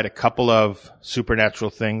had tried a couple of supernatural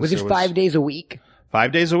things. Was it There 5 days a week?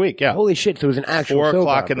 5 days a week, yeah. Holy shit, so it was an actual 4 soap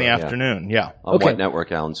o'clock in the opera. afternoon, yeah. On Okay. what network,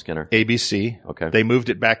 Alan Skinner? ABC. Okay. They moved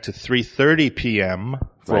it back to 3:30 p.m.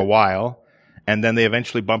 for a Right. while, and then they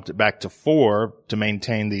eventually bumped it back to 4 to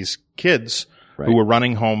maintain these kids Right. who were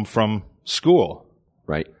running home from school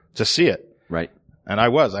Right. to see it. Right. And I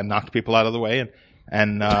knocked people out of the way,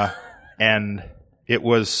 and it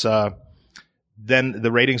was then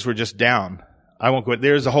the ratings were just down. I won't go.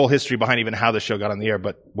 There's a whole history behind even how the show got on the air,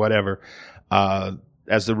 but whatever.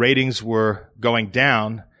 As the ratings were going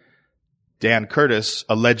down, Dan Curtis,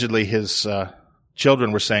 allegedly his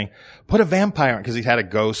children were saying, "Put a vampire," because he had a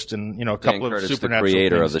ghost and a couple Curtis, of the supernatural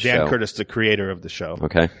creator things. of the Dan show. Curtis, the creator of the show,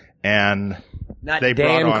 Okay. and Not They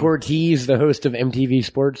Dan brought on- Cortese, the host of MTV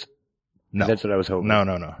Sports? no, That's what I was hoping.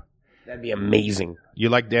 no. That'd be amazing. You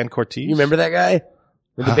like Dan Cortese? You remember that guy?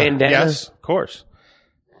 With the bandana? Yes, of course.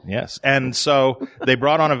 Yes. And so they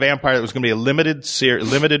brought on a vampire that was going to be a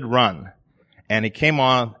limited run. And he came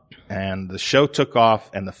on and the show took off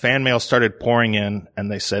and the fan mail started pouring in and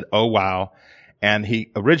they said, "Oh, wow." And he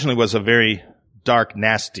originally was a very dark,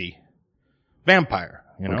 nasty vampire,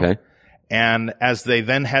 you know. Okay. And as they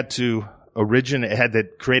then had to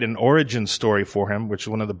create an origin story for him, which is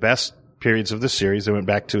one of the best periods of the series. They went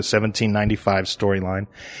back to a 1795 storyline.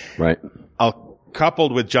 Right.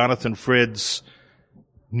 Coupled with Jonathan Frid's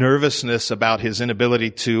nervousness about his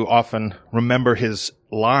inability to often remember his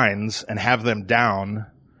lines and have them down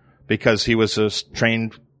because he was a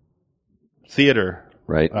trained theater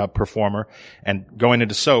performer, and going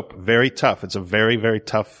into soap, very tough. It's a very, very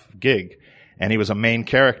tough gig. And he was a main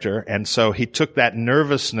character. And so he took that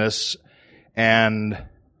nervousness and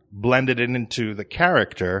blended it into the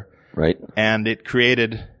character. Right. And it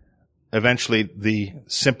created eventually the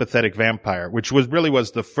sympathetic vampire, which was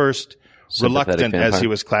the first reluctant, vampire, as he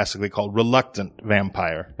was classically called, reluctant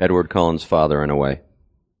vampire. Edward Cullen's father, in a way.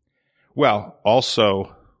 Well,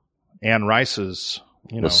 also Anne Rice's,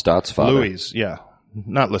 Lestat's father. Louis, yeah.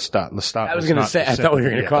 Not Lestat. Lestat. I was going to say, I thought we were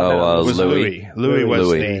going to call that. It was Louis. Louis was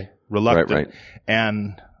the reluctant. Right.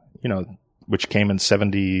 And, which came in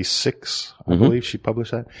 76, I believe she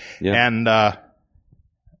published that. Yeah.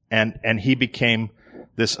 And he became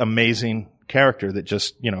this amazing character that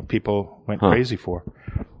just, people went crazy for.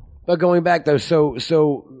 But going back though,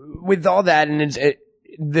 so with all that, and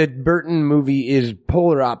the Burton movie is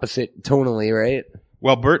polar opposite tonally, right?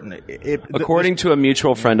 Well, Burton, according to a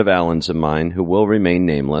mutual friend of Alan's and mine, who will remain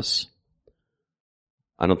nameless,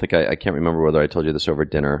 I don't think I can't remember whether I told you this over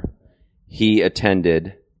dinner. He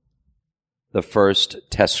attended the first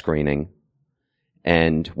test screening,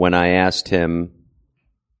 and when I asked him,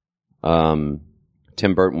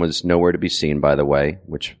 Tim Burton was nowhere to be seen, by the way,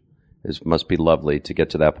 which must be lovely to get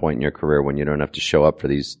to that point in your career when you don't have to show up for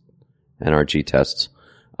these NRG tests.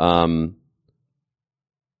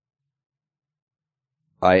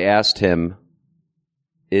 I asked him,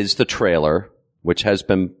 is the trailer, which has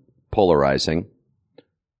been polarizing,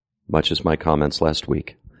 much as my comments last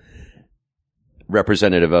week,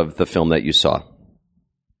 representative of the film that you saw?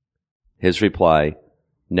 His reply,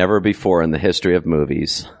 never before in the history of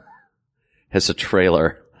movies has a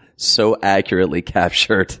trailer so accurately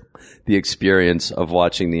captured the experience of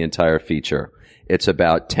watching the entire feature. It's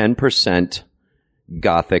about 10%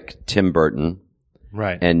 gothic Tim Burton,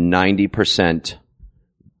 right, and 90%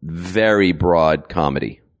 very broad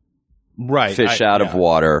comedy. Right. Fish out of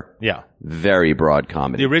water. Yeah. Very broad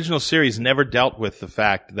comedy. The original series never dealt with the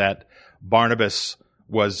fact that Barnabas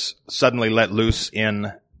was suddenly let loose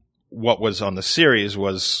in what was on the series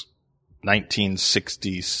was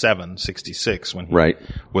 1967, 66 when he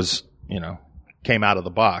was, came out of the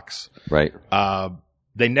box. Right. The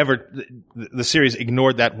series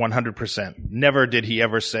ignored that 100%. Never did he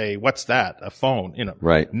ever say, what's that? A phone,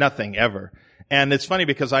 Right. Nothing ever. And it's funny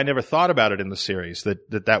because I never thought about it in the series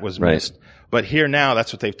that was missed. But here now,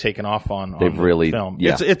 that's what they've taken off on the film.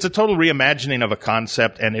 Yeah. It's a total reimagining of a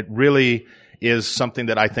concept, and it really is something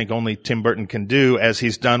that I think only Tim Burton can do, as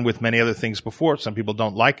he's done with many other things before. Some people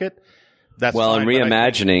don't like it. That's fine, and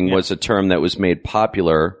reimagining was a term that was made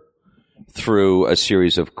popular through a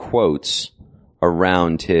series of quotes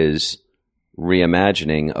around his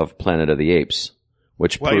reimagining of Planet of the Apes,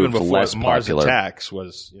 which proved less popular. Mars Attacks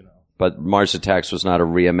was, But Mars Attacks was not a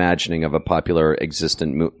reimagining of a popular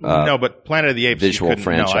existent no, but Planet of the Apes visual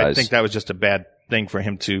franchise. No, I think that was just a bad thing for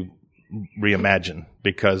him to reimagine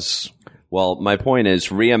because... Well, my point is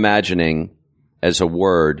reimagining as a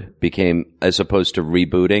word became, as opposed to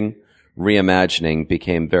rebooting, reimagining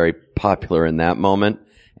became very popular in that moment.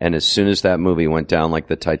 And as soon as that movie went down like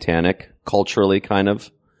the Titanic, culturally kind of,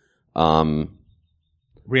 that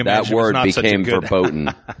word became verboten.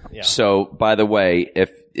 Yeah. So, by the way,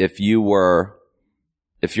 if you're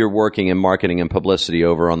working in marketing and publicity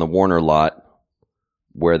over on the Warner lot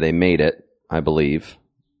where they made it, I believe,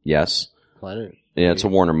 yes. Planet. Yeah, it's a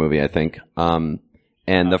Warner movie, I think. And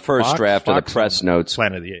the first draft of the press notes.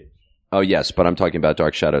 Planet of the Apes. Oh, yes, but I'm talking about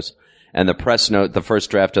Dark Shadows. And the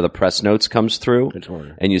first draft of the press notes comes through,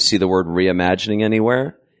 and you see the word reimagining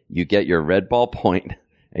anywhere, you get your red ballpoint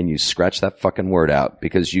and you scratch that fucking word out,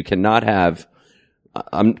 because you cannot have have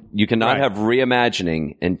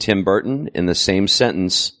reimagining and Tim Burton in the same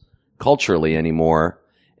sentence culturally anymore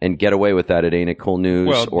and get away with that at Ain't It Cool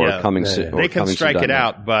News Coming Soon. They can strike it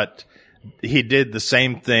out, but he did the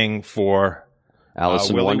same thing for Alice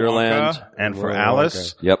in Willy Wonderland Wonka and for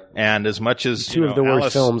Alice. Yep. And as much as two of the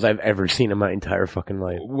worst films I've ever seen in my entire fucking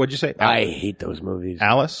life. What'd you say? I hate those movies.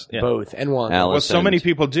 Alice? Yeah. Both. And Wonka. Alice so many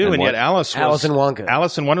people do, and yet Alice and Wonka.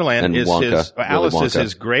 Alice in Wonderland and is Wonka. Alice is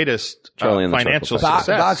his greatest financial success.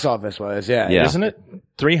 Box office wise, yeah. Isn't it?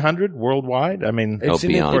 300 worldwide? I mean, it's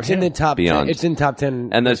in the top 10. It's in top 10.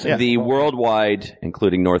 And the worldwide,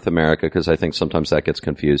 including North America, because I think sometimes that gets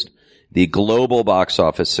confused, the global box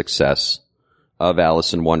office success of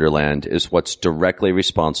Alice in Wonderland is what's directly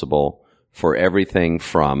responsible for everything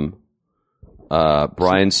from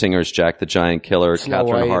Bryan Singer's Jack the Giant Killer,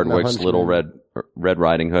 Catherine Hardwicke's Little Red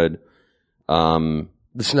Riding Hood, the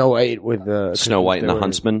Snow White with the Snow White and the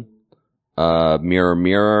Huntsman, Mirror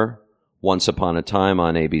Mirror, Once Upon a Time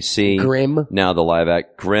on ABC, Grimm, now the live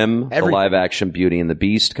action Beauty and the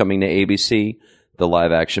Beast coming to ABC, the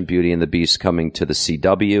live action Beauty and the Beast coming to the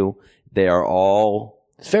CW. They are all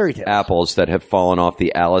fairy tales. Apples that have fallen off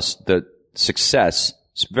the success,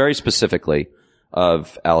 very specifically,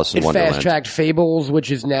 of Alice in Wonderland. It fast-tracked Fables,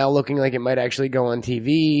 which is now looking like it might actually go on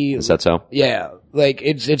TV. Is that so? Yeah, like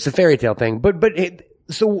it's a fairy tale thing. But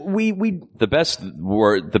so we one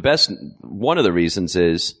of the reasons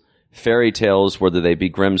is fairy tales, whether they be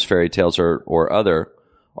Grimm's fairy tales or other,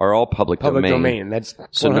 are all public domain. That's 100%.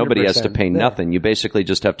 So nobody has to pay nothing. You basically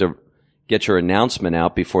just have to get your announcement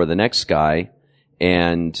out before the next guy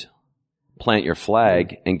and plant your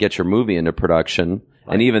flag and get your movie into production.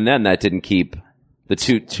 And even then, that didn't keep the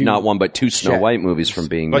two not one but two Snow White movies from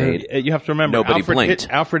being made. You have to remember, Nobody blinked.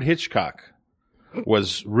 Alfred Hitchcock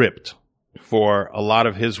was ripped for a lot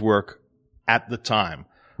of his work at the time.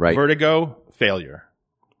 Right. Vertigo, failure.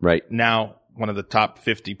 Right. Now, one of the top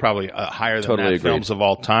 50, probably higher than Totally that, agreed. films of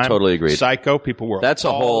all time. Totally agreed. Psycho, people were That's a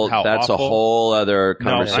appalled how a awful. whole other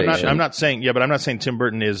conversation. No, I'm not saying Tim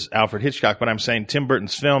Burton is Alfred Hitchcock, but I'm saying Tim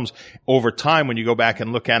Burton's films, over time, when you go back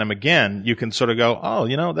and look at them again, you can sort of go, oh,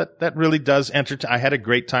 that really does entertain. I had a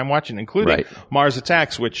great time watching, including Mars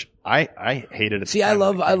Attacks, which I hated it. See, I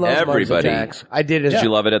love Everybody. Mars Attacks. I did it. Did you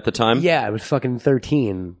love it at the time? Yeah, I was fucking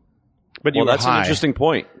 13. But you were that's high. an interesting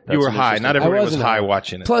point. You were high. Not everybody was high high.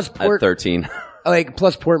 watching it. Plus, At 13.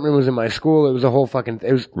 plus Portman was in my school. It was a whole fucking.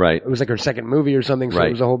 It was Right. It was like her second movie or something. So Right.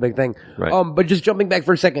 it was a whole big thing. Right. But just jumping back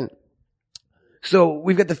for a second. So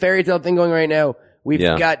we've got the fairy tale thing going right now. We've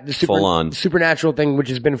got the full on. supernatural thing, which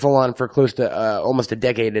has been full on for close to almost a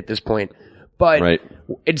decade at this point. But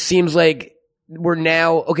it seems like we're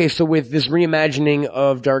now okay. So with this reimagining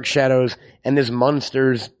of Dark Shadows and this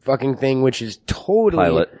Monsters fucking thing, which is totally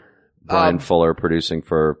Pilot. Brian Fuller producing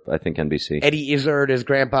for, I think, NBC. Eddie Izzard as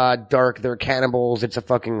Grandpa. Dark. They're cannibals. It's a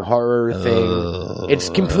fucking horror thing. It's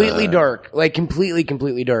completely dark. Like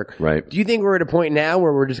completely dark. Right. Do you think we're at a point now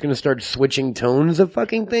where we're just going to start switching tones of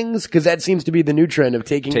fucking things? Because that seems to be the new trend of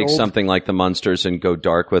taking Take old, something like The Monsters and go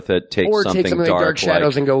dark with it. Take Or something take something like Dark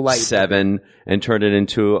Shadows and go light. Seven and turn it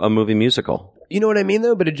into a movie musical. You know what I mean,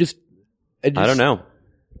 though? But it just I don't know.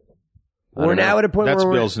 We're now at a point That's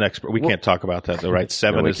where Bill's next. We can't talk about that, though, right?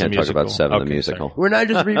 Seven we is the can't talk musical. about Seven, the Okay, musical. sorry. we're not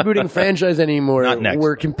just rebooting franchise anymore. Not next.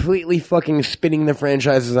 We're completely fucking spinning the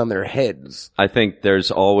franchises on their heads. I think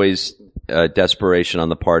there's always desperation on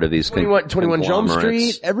the part of these 21 Jump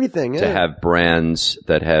conglomerates Street, everything. to have brands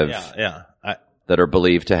that have that are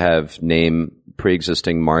believed to have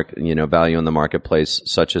pre-existing value in the marketplace,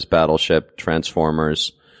 such as Battleship,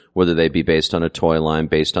 Transformers, whether they be based on a toy line,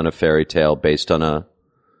 based on a fairy tale, based on a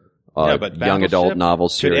but young adult Battleship, novel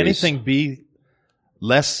series. Could anything be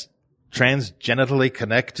less transgenitally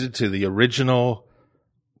connected to the original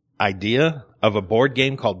idea of a board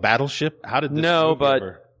game called Battleship? How did this No, movie but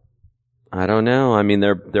ever- I don't know. I mean,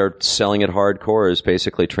 they're selling it hardcore as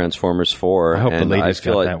basically Transformers 4. I hope the and ladies I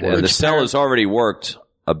feel got it, that word. and the sell has already worked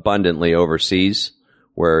abundantly overseas,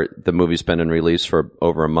 where the movie's been in release for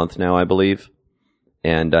over a month now, I believe.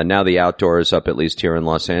 And now the outdoor is up, at least here in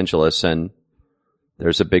Los Angeles, and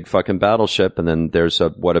there's a big fucking battleship, and then there's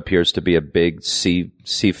what appears to be a big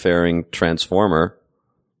seafaring transformer.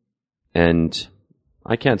 And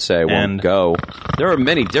I can't say I won't go. There are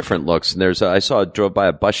many different looks. And I drove by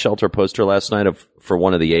a bus shelter poster last night for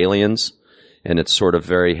one of the aliens, and it's sort of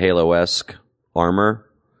very Halo-esque armor.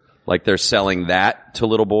 Like they're selling that to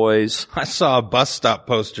little boys. I saw a bus stop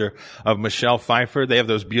poster of Michelle Pfeiffer. They have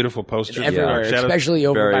those beautiful posters. everywhere, Shadows. especially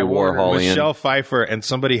over Very by Warner. Warholian. Michelle Pfeiffer, and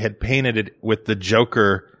somebody had painted it with the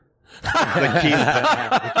Joker. the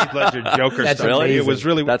Keith Ledger Joker That's stuff. really? It was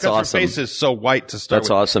really That's because awesome. her face is so white to start That's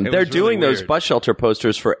with. awesome. It They're was really doing those weird. bus shelter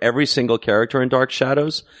posters for every single character in Dark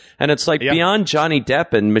Shadows. And it's like beyond Johnny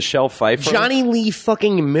Depp and Michelle Pfeiffer. Johnny Lee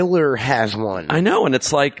fucking Miller has one. I know, and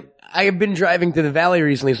it's like, I have been driving to the Valley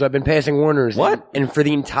recently, so I've been passing Warner's. What? And for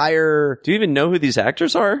the entire... do you even know who these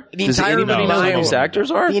actors are? The Does entire anybody know who mile- these actors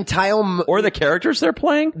are? The entire... Or the characters they're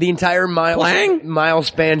playing? The entire Playing? mile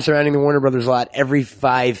span surrounding the Warner Brothers lot, every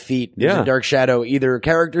 5 feet, there's Yeah. a Dark Shadow, either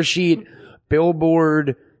character sheet,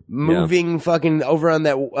 billboard, moving fucking over on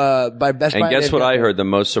that, by Best Buy. And guess they've what got I the- heard? The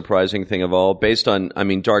most surprising thing of all, based on,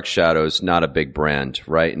 Dark Shadows, not a big brand,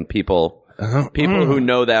 right? And people People who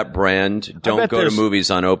know that brand don't bet go to there's- movies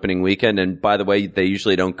on opening weekend. And by the way, they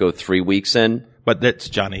usually don't go 3 weeks in. But that's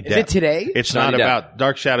Johnny Depp. Is it today? It's Johnny not Depp. about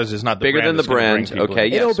Dark Shadows. Is not the Bigger brand than the that's gonna bring brand. people Okay,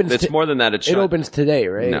 in. yes. opens It's to- more than that. It's It opens today,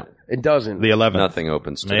 right? No. It doesn't. The 11th, Nothing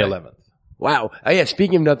opens today. May 11th. Wow. Oh, yeah,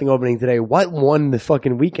 speaking of nothing opening today, what won the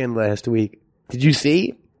fucking weekend last week? Did you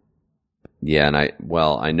see? Yeah, and I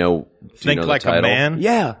know. Do you Think know like the title? a man.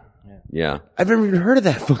 Yeah. Yeah, I've never even heard of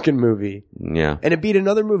that fucking movie. yeah. And it beat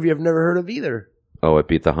another movie I've never heard of either. Oh, it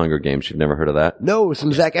beat the Hunger Games. You've never heard of that? No,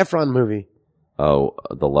 some Zac Efron movie. Oh,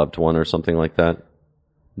 The Loved One or something like that?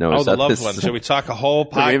 No, Oh, is the that loved this? one. Should we talk a whole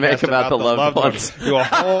podcast remake about the loved ones. Do a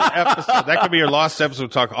whole episode. That could be your lost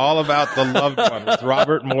episode. Talk all about the loved one with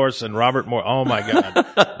Robert Morse and Robert Moore. Oh my God,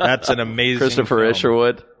 that's an amazing. Christopher film.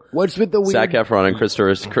 Isherwood, What's with the weird? Zac Efron, and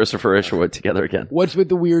Christopher Isherwood together again. What's with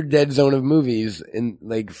the weird dead zone of movies in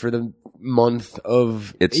like for the month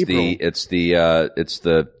of April? It's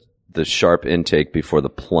the sharp intake before the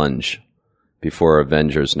plunge, before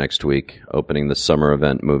Avengers next week, opening the summer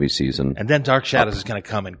event movie season. And then Dark Shadows is going to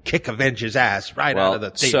come and kick Avengers' ass right out of the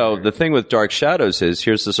theater. So the thing with Dark Shadows is,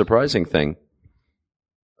 here's the surprising thing.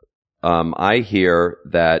 I hear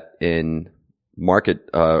that in market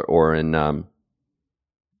or in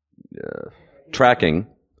tracking,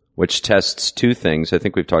 which tests two things. I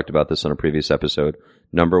think we've talked about this on a previous episode.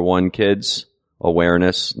 Number one, kids,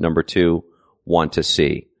 awareness. Number two, want to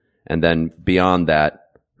see. And then beyond that,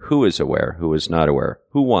 who is aware, who is not aware,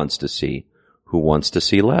 who wants to see, who wants to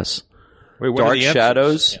see less. Wait, what are Dark the answers?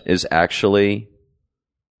 Shadows is actually,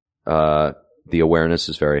 the awareness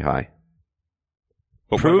is very high.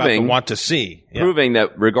 But what about the proving- want to see. Yeah. Proving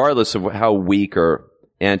that regardless of how weak or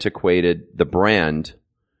antiquated the brand,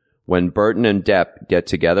 when Burton and Depp get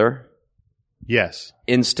together, Yes.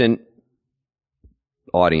 instant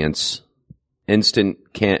audience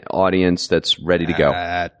that's ready to go.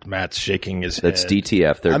 Matt's shaking his That's head.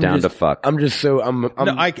 DTF. They're I'm down just- to fuck. I'm just so I'm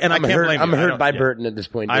I can't I'm blame hurt. you. I'm I hurt don't- by yeah. Burton at this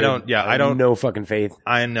point. I dude. don't- yeah, I have don't- no fucking faith.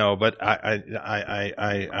 I know, but I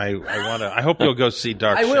want to. I hope you'll go see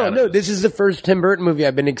Dark I will. Shadows. No, this is the first Tim Burton movie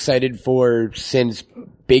I've been excited for since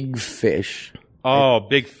Big Fish. Oh,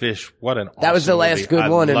 Big Fish! What an That was the awesome last movie. good I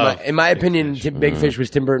one. love In my Big opinion, Fish. Big Fish was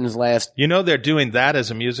Tim Burton's last. You know they're doing that as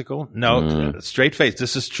a musical. No, straight face.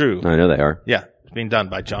 This is true. I know they are. Yeah, it's being done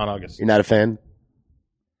by John August. You're not a fan?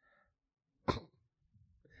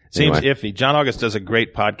 Seems Anyway. iffy. John August does a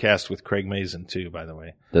great podcast with Craig Mazin too, by the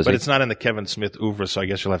way. Does but he? it's not in the Kevin Smith oeuvre, so I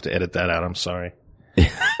guess you'll have to edit that out. I'm sorry.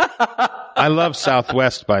 I love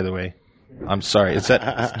Southwest, by the way. I'm sorry. Is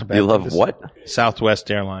that You love what? Southwest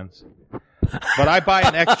Airlines? But I buy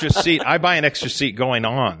an extra seat. I buy an extra seat going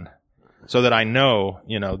on, so that I know,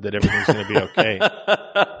 that everything's going to be okay.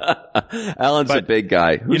 Alan's a But, big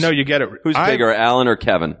guy. You get it. Who's bigger, Alan or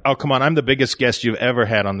Kevin? Oh, come on. I'm the biggest guest you've ever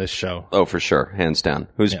had on this show. Oh, for sure. Hands down.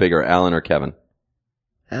 Who's bigger, Alan or Kevin?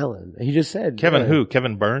 Alan. He just said. Kevin yeah. who?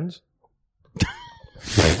 Kevin Burns?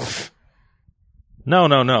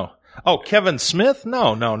 No. Oh, Kevin Smith?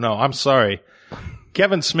 No. I'm sorry.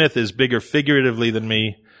 Kevin Smith is bigger figuratively than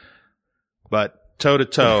me, but toe to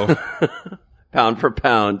toe. Pound for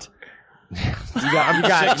pound. You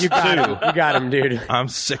got him, dude. I'm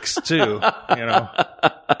 6'2",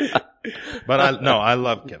 But I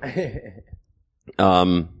love Kevin.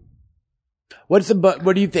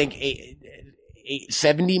 What do you think?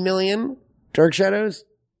 70 million? Dark Shadows?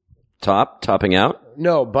 Topping out?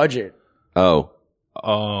 No, budget. Oh.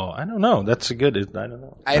 Oh, I don't know. That's a good. I don't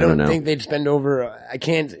know. I don't don't know. think they'd spend over. I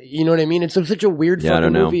can't. You know what I mean? It's such a weird Yeah, I fucking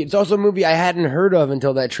don't know. movie. It's also a movie I hadn't heard of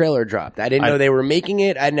until that trailer dropped. I didn't know they were making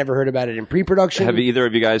it. I'd never heard about it in pre-production. Have either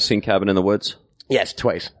of you guys seen Cabin in the Woods? Yes,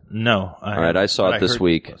 twice. No. All right, I saw but it this heard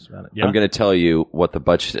week. close about it. Yeah? I'm going to tell you what the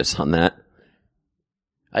budget is on that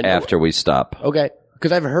I know- after we stop. Okay,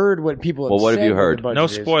 because I've heard what people have Well, what have said you the heard? budget No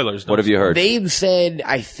is. spoilers. What have you heard? They've said,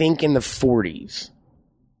 I think, in the 40s.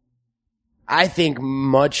 I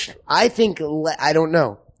don't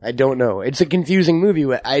know. I don't know. It's a confusing movie.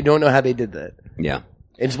 I don't know how they did that. Yeah.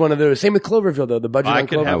 It's one of those. Same with Cloverfield, though. The budget I on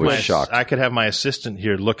could have Cloverfield. was shocked. I could have my assistant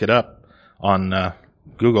here look it up on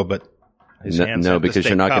Google, but his hands No, have to because stay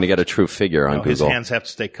you're not going to cuffed. get a true figure on No, his Google. hands have to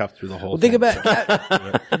stay cuffed through the whole Well, think thing. about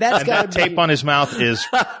that's And got that tape on his mouth is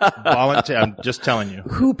voluntary. I'm just telling you.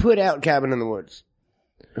 Who put out Cabin in the Woods?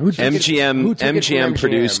 Who took it- who took it from MGM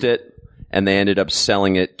produced it, and they ended up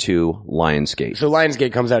selling it to Lionsgate. So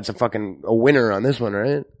Lionsgate comes out. It's a winner on this one,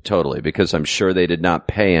 right? Totally, because I'm sure they did not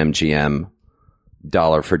pay MGM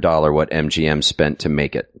dollar for dollar what MGM spent to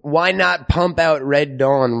make it. Why not pump out Red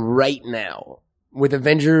Dawn right now with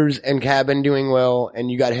Avengers and Cabin doing well, and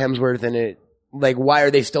you got Hemsworth in it? Like, why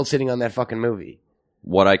are they still sitting on that fucking movie?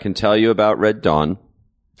 What I can tell you about Red Dawn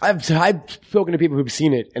I've spoken to people who've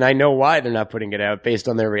seen it, and I know why they're not putting it out based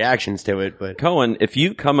on their reactions to it. But Cohen, if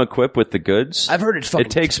you come equipped with the goods, I've heard it's fucking.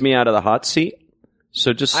 it takes me out of the hot seat.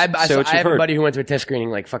 So just say what you've I have a heard. buddy who went to a test screening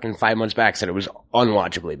like fucking 5 months back, said it was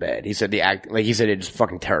unwatchably bad. He said he said it's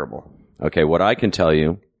fucking terrible. Okay, what I can tell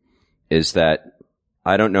you is that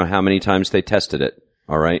I don't know how many times they tested it,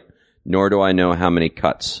 all right? Nor do I know how many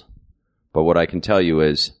cuts. But what I can tell you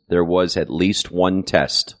is there was at least one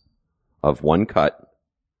test of one cut.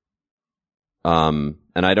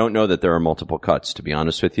 And I don't know that there are multiple cuts, to be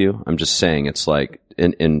honest with you. I'm just saying it's like,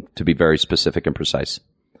 to be very specific and precise.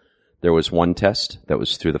 There was one test that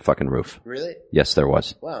was through the fucking roof. Really? Yes, there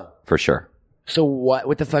was. Wow. For sure. So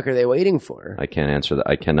what the fuck are they waiting for? I can't answer that.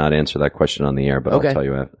 I cannot answer that question on the air, but Okay. I'll tell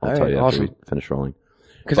you. I'll tell you after awesome. we finish rolling.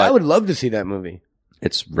 Because But- I would love to see that movie.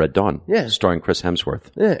 It's Red Dawn. Yeah. Starring Chris Hemsworth.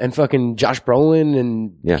 Yeah, and fucking Josh Brolin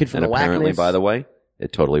and Yeah. kid from And the apparently, Wackness. by the way,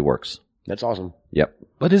 it totally works. That's awesome. Yep.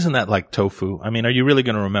 But isn't that like tofu? I mean, are you really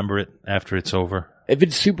going to remember it after it's over? If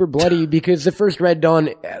it's super bloody, because the first Red Dawn,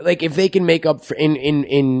 like if they can make up for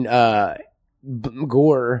in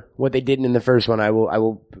gore what they didn't in the first one, I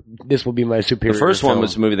will. This will be my superior. The first one film.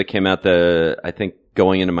 was a movie that came out I think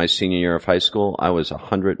going into my senior year of high school. I was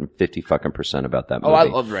 150% about that movie. Oh, I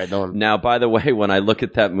love Red Dawn. Now, by the way, when I look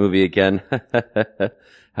at that movie again,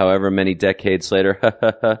 however many decades later,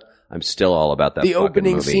 I'm still all about that The fucking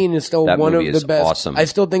opening movie. scene is still That one of movie the is best. awesome. I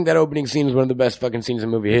still think that opening scene is one of the best fucking scenes in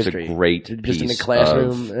movie It's history. a great Just in the piece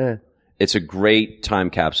classroom. of- It's a great time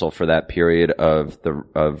capsule for that period of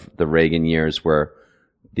the Reagan years, where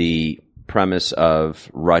the premise of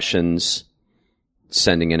Russians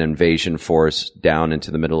sending an invasion force down into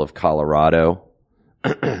the middle of Colorado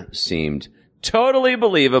seemed totally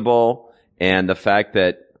believable. And the fact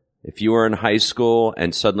that if you were in high school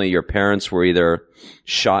and suddenly your parents were either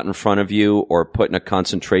shot in front of you or put in a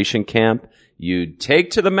concentration camp, you'd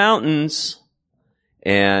take to the mountains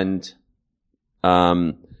and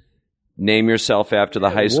name yourself after the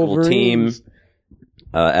high school team, Wolverines.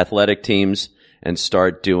 athletic teams, and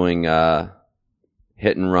start doing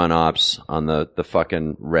hit and run ops on the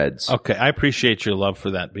fucking Reds. Okay, I appreciate your love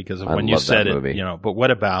for that because of I when you love that said it, movie. you know, but what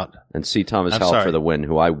about, And C. Thomas I'm Howell sorry. for the win,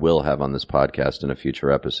 who I will have on this podcast in a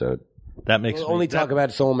future episode, that makes We'll me, only that, talk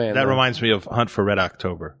about Soul Man. that though. reminds me of Hunt for Red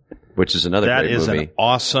October. which is another That great is movie. an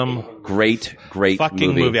awesome Great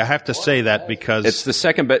fucking movie. I have to say that because It's the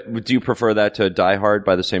second bit. Do you prefer that to Die Hard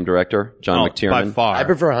by the same director, John oh, McTiernan? by far. I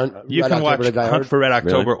prefer Hunt. You Red can October watch to Die Hunt Hard. for Red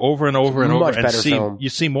October over and over and over Much and better see film. you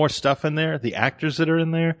see more stuff in there. The actors that are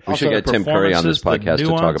in there. We should Also, get the Tim Curry on this performances, the podcast to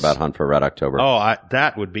talk nuance. about Hunt for Red October. Oh,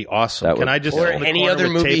 that would be awesome. That Can would I just kill. sit Or in the any corner other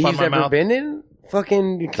with movie tape on he's my ever mouth? been in?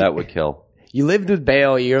 Fucking. That would kill. You lived with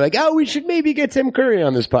Bale. You're like, oh, we should maybe get Tim Curry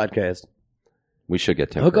on this podcast. We should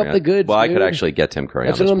get Tim Hook Curry up on. the goods, Well, I could dude. actually get Tim Curry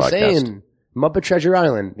That's on this what I'm podcast. saying. Muppet Treasure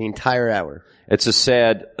Island, the entire hour. It's a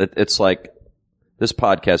sad. It's like this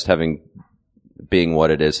podcast being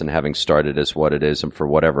what it is and having started as what it is, and for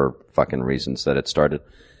whatever fucking reasons that it started,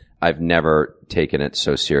 I've never taken it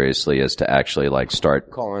so seriously as to actually like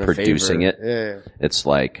start Calling a producing favor. it. Yeah. It's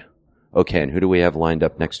like, okay, and who do we have lined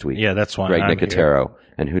up next week? Yeah, that's why Greg I'm Nicotero.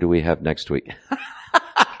 And who do we have next week?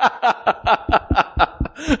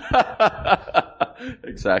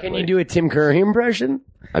 Exactly. Can you do a Tim Curry impression?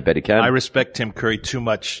 I bet he can. I respect Tim Curry too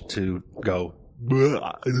much to go.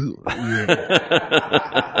 Yeah.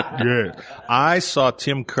 I saw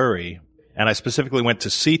Tim Curry, and I specifically went to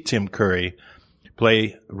see Tim Curry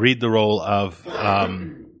read the role of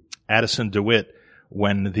Addison DeWitt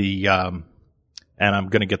when the and I'm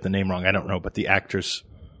going to get the name wrong. I don't know, but the actors,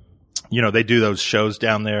 you know, they do those shows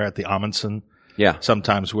down there at the Amundsen. Yeah.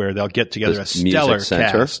 Sometimes where they'll get together The a stellar music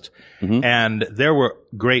center. cast, and there were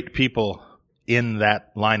great people in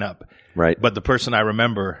that lineup. Right. But the person I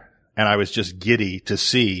remember, and I was just giddy to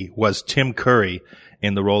see, was Tim Curry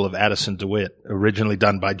in the role of Addison DeWitt, originally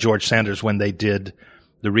done by George Sanders when they did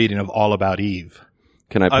the reading of All About Eve.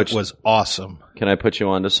 Can I It put was awesome. Can I put you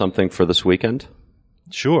onto something for this weekend?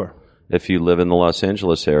 Sure. If you live in the Los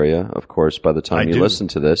Angeles area, of course, by the time I you do. listen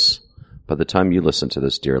to this,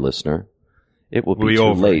 dear listener, it will be too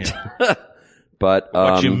over, late. But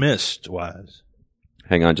What you missed was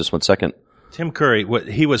hang on just one second. Tim Curry.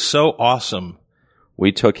 He was so awesome.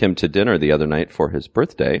 We took him to dinner the other night for his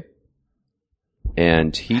birthday,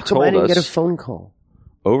 and he How come I told didn't get a us phone call?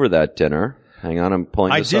 over that dinner. Hang on, I'm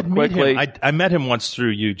pulling I this did up meet quickly. him. I met him once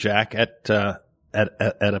through you, Jack, at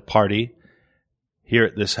a party here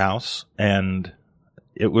at this house, and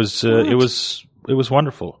it was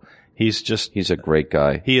wonderful. He's a great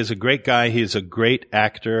guy. He is a great guy. He is a great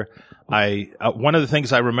actor. One of the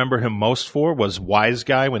things I remember him most for was Wise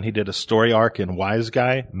Guy, when he did a story arc in Wise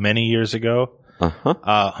Guy many years ago.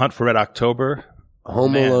 Hunt for Red October.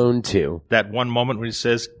 Home Alone 2. That one moment where he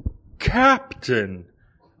says, Captain.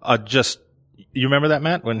 You remember that,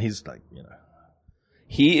 Matt? When he's like,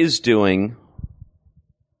 He is doing,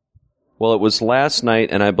 well, it was last night,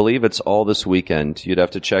 and I believe it's all this weekend. You'd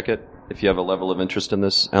have to check it if you have a level of interest in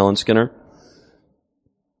this, Alan Skinner.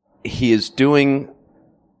 He is doing,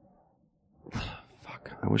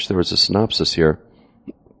 I wish there was a synopsis here.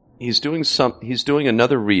 He's doing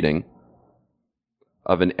another reading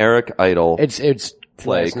of an Eric Idle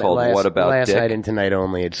play called What About Dick? Last night and tonight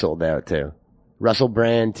only, it sold out too. Russell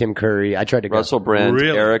Brand, Tim Curry. I tried to go. Russell Brand,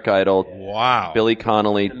 Really? Eric Idle, wow. Billy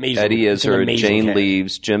Connolly, Amazing. Eddie It's an Izzard, amazing Jane cast.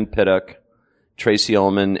 Leaves, Jim Pittock, Tracy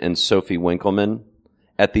Ullman, and Sophie Winkleman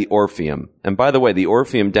at the Orpheum. And by the way, the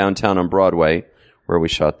Orpheum downtown on Broadway, where we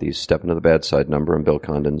shot the Step Into the Bad Side number and Bill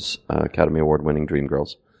Condon's Academy Award-winning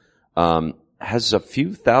Dreamgirls, has a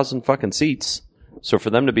few thousand fucking seats. So for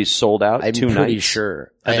them to be sold out I'm two pretty nights,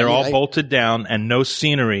 sure. And they're all bolted down and no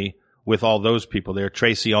scenery with all those people there.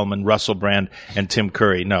 Tracy Ullman, Russell Brand, and Tim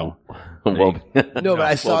Curry. No. will No, but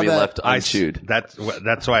I saw be that. left unchewed.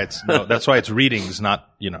 That's why it's readings, not,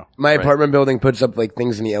 My apartment building puts up like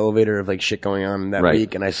things in the elevator of like shit going on that Right.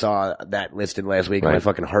 week, and I saw that listed last week, and Right. my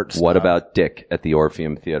fucking heart stopped. What About Dick at the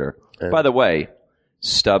Orpheum Theater? By the way,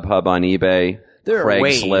 StubHub on eBay, There are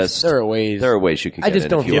ways. Craigslist. There are ways. There are ways you can get I just in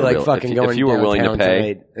don't if you feel were like real- fucking if, going if you were willing to downtown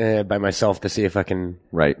pay. tonight, by myself to see a fucking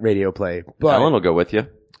Right. radio play. But Alan will go with you.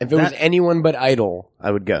 if it was anyone but Idol, I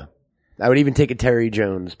would go. I would even take a Terry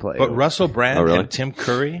Jones play. But Russell Brand Oh, really? and Tim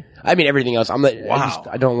Curry I mean, everything else. Wow.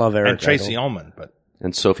 I don't love Eric and Tracy Idle. Ullman, but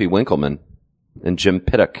And Sophie Winkleman and Jim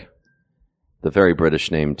Pittock, the very British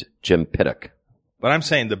named Jim Pittock. I'm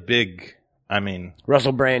saying the big. I mean,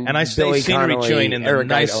 Russell Brand, and I say Billy scenery Connolly, chewing in the Eric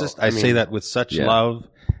nicest. Idle. I say that with such Yeah. love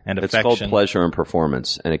and It's affection. called Pleasure and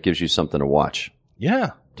Performance, and it gives you something to watch. Yeah.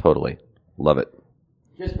 Totally. Love it.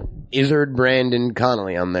 Izzard, Brand, and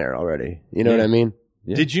Connolly on there already. You know what I mean?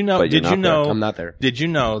 Yeah. Did you know? But you're Did you not there. know? I'm not there. Did you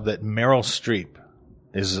know that Meryl Streep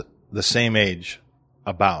is the same age,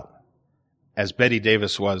 about, as Betty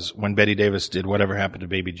Davis was when Betty Davis did Whatever Happened to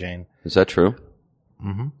Baby Jane? Is that true?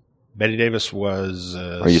 Betty Davis was.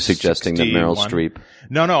 Are you suggesting that Meryl 61. Streep?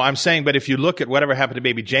 No, I'm saying, but if you look at Whatever Happened to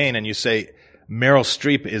Baby Jane and you say Meryl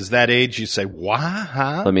Streep is that age, you say, what?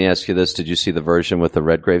 Huh? Let me ask you this. Did you see the version with the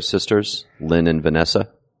Redgrave sisters, Lynn and Vanessa?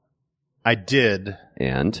 I did.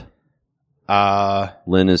 And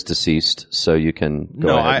Lynn is deceased, so you can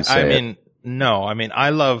go ahead and say it. I mean, I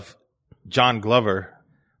love John Glover,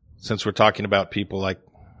 since we're talking about people like,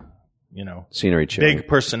 Scenery chewing. big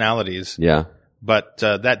personalities, Yeah. but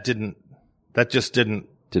that just didn't,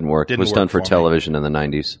 Didn't work. Didn't it was work done for for me. television in the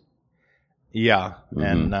 90s. yeah. Mm-hmm.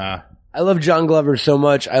 And, I love John Glover so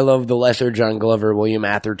much. I love the lesser John Glover, William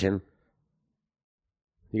Atherton.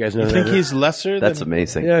 You guys know you who think that is? he's lesser That's than,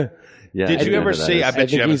 amazing. Yeah. Yeah, Did I you know ever who that see- is. I bet you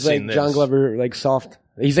think haven't he's like seen this. John Glover, like soft.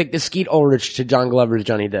 He's like the Skeet Ulrich to John Glover's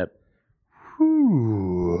Johnny Depp.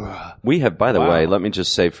 We have, by the Wow. way, let me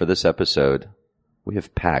just say for this episode, we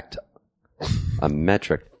have packed a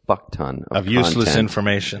metric fuck ton of useless content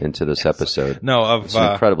information. into this episode. No, It's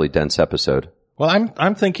an incredibly dense episode. well,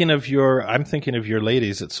 I'm thinking of your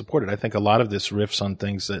ladies that support it. I think a lot of this riffs on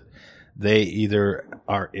things that they either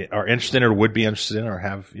are interested in or would be interested in or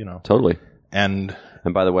have, Totally. and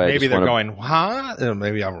And by the way, maybe I they're just going, huh?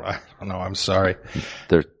 Maybe I don't know. I'm sorry.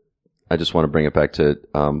 I just want to bring it back to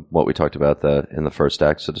what we talked about in the first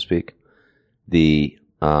act, so to speak. The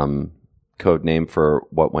code name for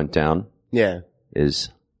what went down Yeah. is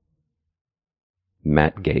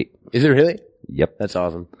Matt Gate. Is it really? Yep. That's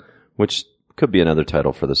awesome. Which could be another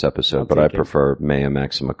title for this episode, but I take it. prefer Mea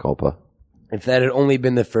Maxima Culpa. If that had only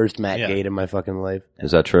been the first Matt Yeah. Gate in my fucking life.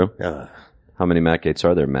 Is that true? Ugh, How many Matt Gates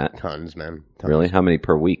are there, Matt? tons, man. Tons. Really? How many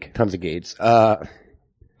per week? Tons of Gates.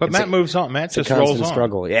 But Matt moves on. Matt It's a just rolls constant on.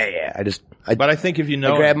 struggle. Yeah. But I think if you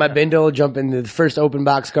know, I grab my bindle, jump into the first open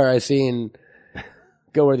box car I see, and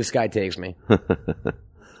go where the sky takes me.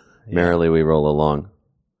 Merrily we roll along.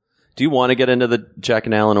 Do you want to get into the Jack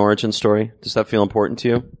and Alan origin story? Does that feel important to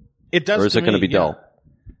you? it does. Or is to it going to me, be dull?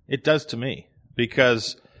 Yeah. It does to me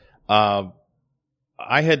because I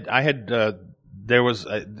had there was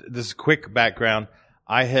this quick background.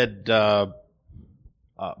 I had bought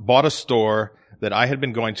a store that I had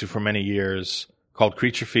been going to for many years called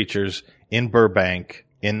Creature Features in Burbank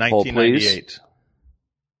in Hold, please. 1998.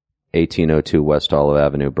 1802 West Olive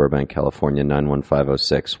Avenue, Burbank, California,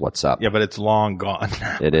 91506. What's up? Yeah, but it's long gone.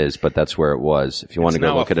 It is, but that's where it was. If you want to It's go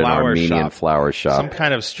now look a at an flower Armenian shop. flower shop. Some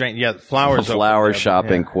kind of strange. Yeah, flowers. A flower open there, shop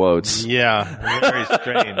but in quotes. Yeah, very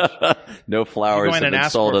strange. No You flowers go in have and been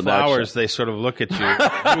ask sold for in that flowers, shop. they sort of look at you.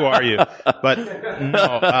 Who are you? But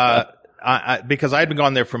no, because I had been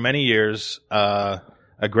gone there for many years. A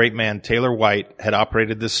great man, Taylor White, had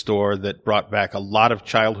operated this store that brought back a lot of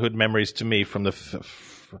childhood memories to me from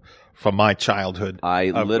from my childhood. I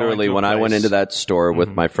literally, when I went into that store with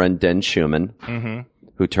my friend Den Schumann,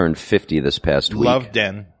 who turned 50 this past week. Love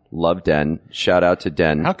Den. Love Den. Shout out to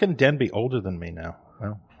Den. How can Den be older than me now?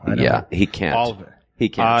 Well, I don't know. He can't. All of it. He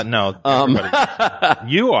can't. No.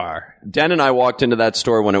 You are. Den and I walked into that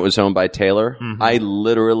store when it was owned by Taylor. I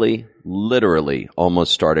literally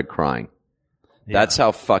almost started crying. Yeah. That's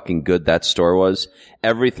how fucking good that store was.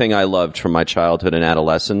 Everything I loved from my childhood and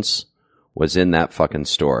adolescence was in that fucking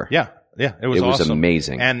store. Yeah. Yeah. It was awesome.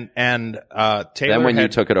 Amazing. And Taylor then when you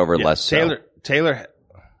took it over, less Taylor.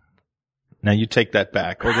 Now you take that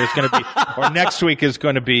back, or there's going to be, or next week is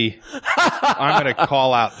going to be. I'm going to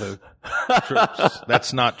call out the troops.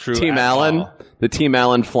 That's not true. Team Allen, the Team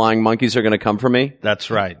Allen Flying Monkeys are going to come for me. That's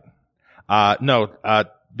right.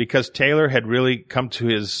 Because Taylor had really come to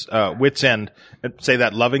his wit's end, say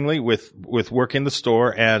that lovingly, with working the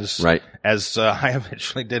store as I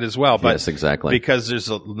eventually did as well. But yes, exactly. Because there's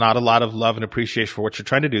not a lot of love and appreciation for what you're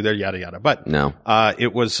trying to do there, yada yada. But no,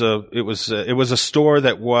 it was a store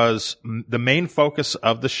that was the main focus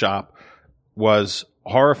of the shop was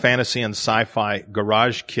horror, fantasy, and sci-fi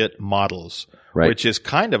garage kit models, which is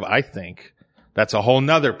kind of, I think. That's a whole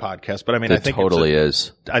nother podcast, but I mean, I think totally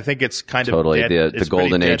is. I think it's kind of totally dead. the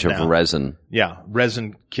golden age of now. resin. Yeah,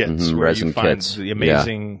 resin kits, where resin you find kits. the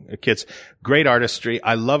amazing kits. Great artistry.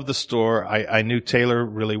 I love the store. I knew Taylor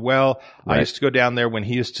really well. Right. I used to go down there when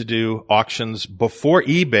he used to do auctions before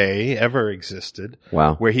eBay ever existed.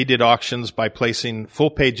 Wow. Where he did auctions by placing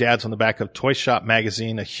full page ads on the back of Toy Shop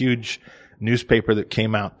magazine, a huge newspaper that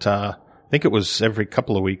came out. I think it was every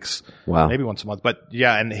couple of weeks. Wow. Maybe once a month. But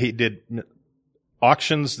yeah, and he did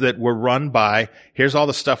auctions that were run by, here's all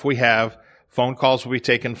the stuff we have. Phone calls will be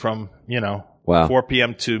taken from, 4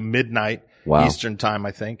 p.m. to midnight Eastern time,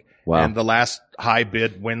 I think. Wow. And the last high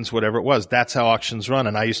bid wins whatever it was. That's how auctions run.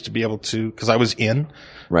 And I used to be able to, because I was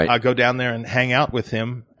I'd go down there and hang out with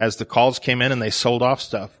him as the calls came in and they sold off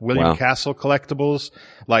stuff. William Castle collectibles,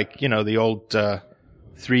 like, the old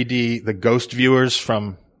 3D, the ghost viewers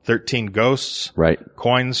from 13 Ghosts. Right.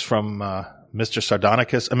 Coins from Mr.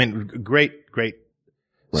 Sardonicus. I mean, great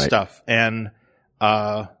stuff. And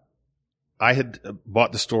I had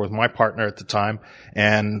bought the store with my partner at the time,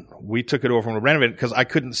 and we took it over and renovated it because I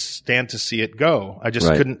couldn't stand to see it go. I just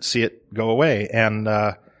couldn't see it go away, and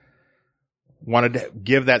wanted to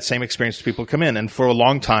give that same experience to people who come in. And for a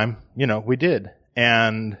long time, we did.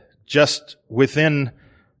 And just within,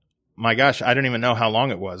 my gosh, I don't even know how long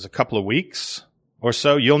it was, a couple of weeks or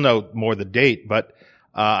so. You'll know more the date, but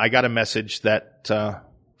I got a message that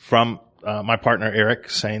from my partner Eric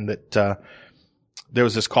saying that there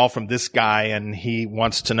was this call from this guy and he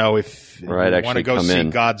wants to know if you want to go see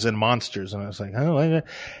Gods and Monsters. And I was like, oh,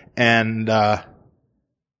 and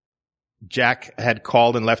Jack had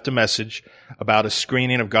called and left a message about a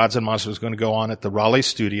screening of Gods and Monsters was going to go on at the Raleigh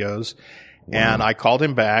Studios. Wow. And I called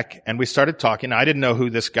him back and we started talking. I didn't know who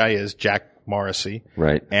this guy is, Jack Morrissey.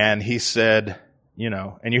 Right. And he said,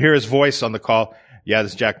 and you hear his voice on the call. Yeah,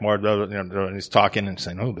 this is Jack Moore, and he's talking and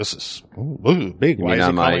saying, "Oh, this is big. Why is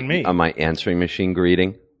he calling me?" On my answering machine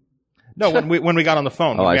greeting? No, when we got on the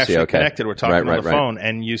phone, when we actually connected, we're talking on the phone, right.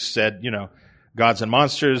 And you said, Gods and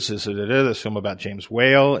Monsters, this film about James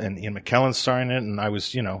Whale and Ian McKellen starring in it, and I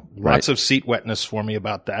was, lots of seat wetness for me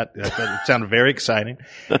about that. It sounded very exciting,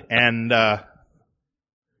 and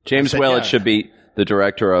James Whale, it should be the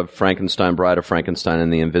director of Frankenstein, Bride of Frankenstein,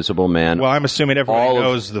 and The Invisible Man. Well, I'm assuming everybody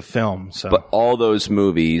knows the film. So. But all those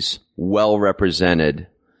movies well represented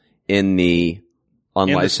in the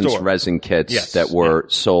unlicensed resin kits that were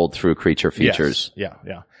sold through Creature Features. Yes.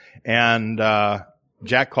 Yeah. And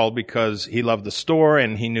Jack called because he loved the store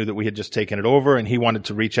and he knew that we had just taken it over and he wanted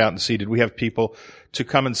to reach out and see, did we have people to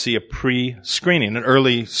come and see a pre-screening, an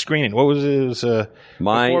early screening? What was it? It was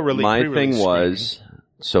my thing was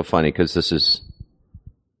so funny because this is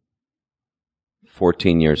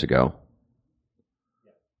 14 years ago.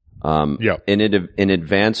 In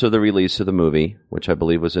advance of the release of the movie, which I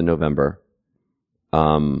believe was in November.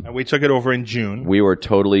 And we took it over in June. We were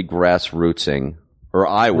totally grassrootsing, or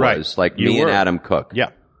I was, like you me were. And Adam Cook.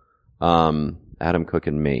 Yeah. Adam Cook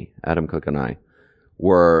and I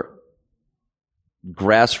were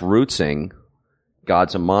grassrootsing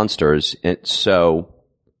Gods and Monsters. And so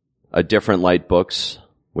A Different Light Books,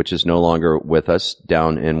 which is no longer with us,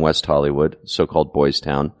 down in West Hollywood, so-called Boys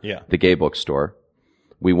Town, the gay bookstore.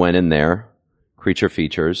 We went in there, Creature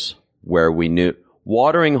Features, where we knew,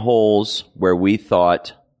 watering holes where we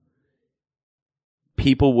thought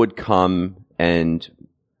people would come and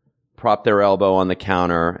prop their elbow on the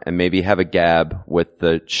counter and maybe have a gab with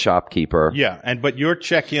the shopkeeper. Yeah, but your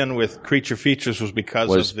check-in with Creature Features was because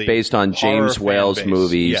was of the based on James horror Whale's fan base.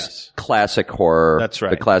 movies, Yes. classic horror. That's right.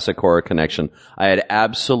 The classic horror connection. I had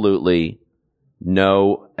absolutely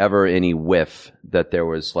no ever any whiff that there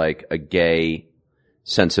was like a gay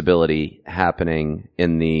sensibility happening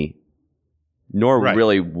in the, nor Right.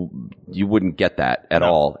 really you wouldn't get that at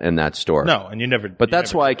all in that store. No, and you never. But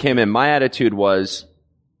that's why I came in. My attitude was,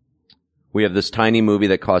 we have this tiny movie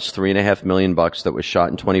that cost $3.5 million that was shot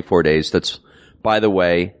in 24 days. That's, by the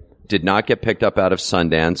way, did not get picked up out of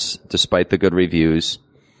Sundance, despite the good reviews.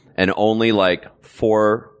 And only like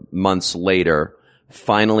 4 months later,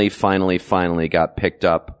 finally got picked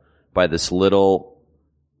up by this little,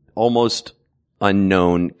 almost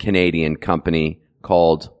unknown Canadian company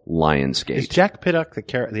called Lionsgate. Is Jack Piddock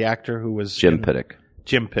the actor who was Jim in- Piddock.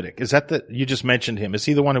 Jim Piddock. Is that you just mentioned him? Is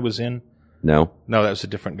he the one who was in? No. No, that was a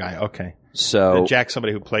different guy. Okay. So Jack,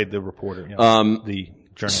 somebody who played the reporter. The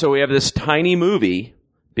journalist. So we have this tiny movie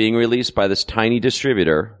being released by this tiny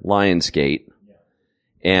distributor, Lionsgate,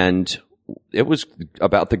 and it was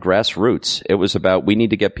about the grassroots. It was about, we need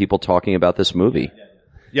to get people talking about this movie.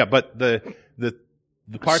 Yeah, but the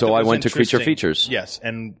part. So that I was went to Creature interesting- Features. Yes,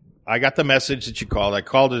 and I got the message that you called. I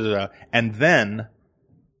called it, and then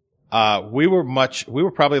we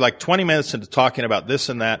were probably like 20 minutes into talking about this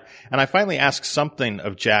and that, and I finally asked something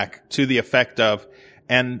of Jack to the effect of,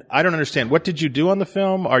 and I don't understand, what did you do on the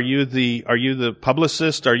film? Are you the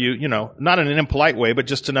publicist? Are you not in an impolite way, but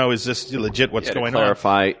just to know, is this legit what's going on?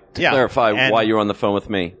 To clarify and- why you're on the phone with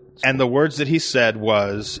me. And the words that he said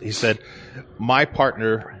was, my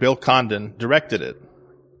partner, Bill Condon, directed it.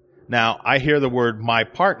 Now, I hear the word my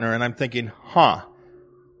partner, and I'm thinking, I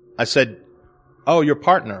said, oh, your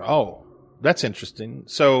partner. Oh, that's interesting.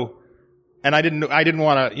 So, and I didn't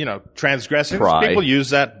want to, transgress it. Pry. People use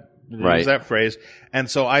that Right. phrase. And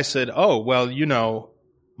so I said, oh, well,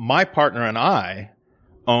 my partner and I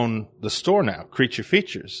own the store now, Creature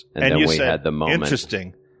Features. And then you we said, had the moment.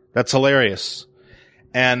 Interesting. That's hilarious.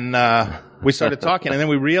 And we started talking, and then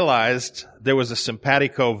we realized there was a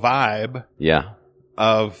simpatico vibe Yeah.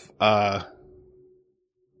 of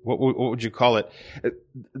what would you call it?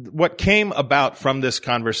 What came about from this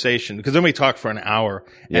conversation? Because then we talked for an hour,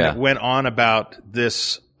 and Yeah. it went on about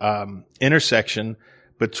this intersection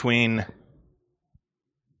between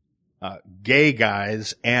gay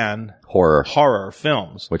guys and Horror,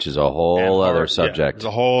 films, which is a whole And other horror, subject. Yeah, it's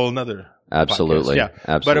a whole other. Absolutely. Podcast, yeah.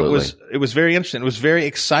 Absolutely. But it was very interesting. It was very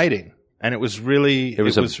exciting, and it was really It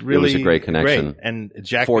was a great connection. And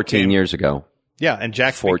Jack 14 years ago. Yeah, and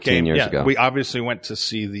Jack 14 years ago. We obviously went to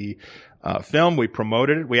see the film. We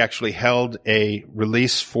promoted it. We actually held a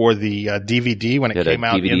release for the DVD when it Did a came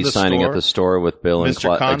out DVD in the signing store. at the store with Bill and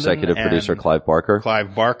Mr. Condon executive producer and Clive Barker.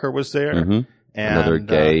 Clive Barker was there. Mhm. And, Another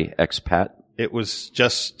gay expat. It was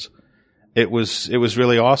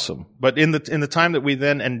really awesome. But in the time that we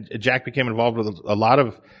then, and Jack became involved with a lot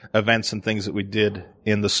of events and things that we did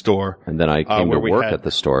in the store. And then I came to where we work had- at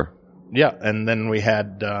the store. Yeah, and then we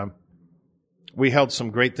had we held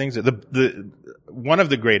some great things. The one of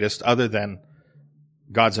the greatest, other than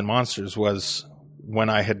Gods and Monsters, was when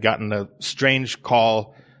I had gotten a strange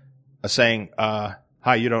call saying,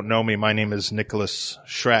 "Hi, you don't know me. My name is Nicholas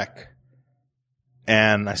Schreck."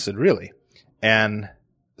 And I said, "Really?" And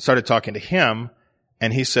started talking to him,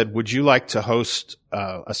 and he said, "Would you like to host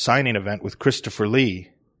a signing event with Christopher Lee?"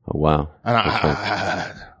 Oh, wow.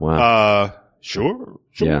 And Wow. Sure.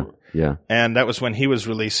 Yeah. And that was when he was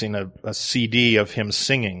releasing a CD of him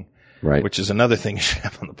singing, Right. which is another thing you should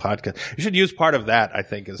have on the podcast. You should use part of that, I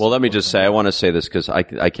think. Well, let me just say, I want to say this because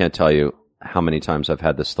I can't tell you how many times I've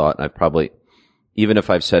had this thought, and I've probably, even if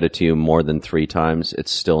I've said it to you more than 3 times,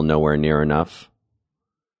 it's still nowhere near enough.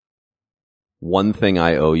 One thing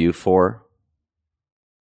I owe you for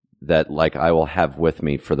that, like, I will have with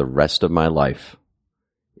me for the rest of my life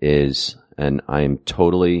is, and I'm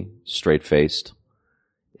totally straight-faced,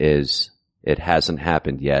 is It Hasn't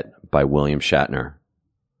Happened Yet by William Shatner.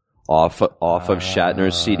 Off of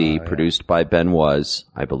Shatner's CD, produced by Ben Was,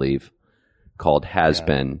 I believe, called Has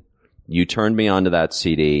Been. You turned me onto that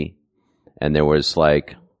CD, and there was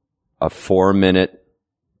like a 4-minute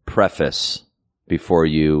preface before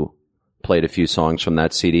you played a few songs from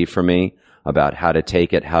that CD for me about how to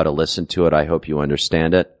take it, how to listen to it. I hope you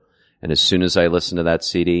understand it. And as soon as I listened to that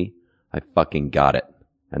CD, I fucking got it.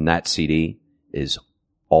 And that CD is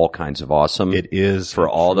all kinds of awesome. It is. For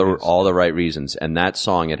all the right reasons. And that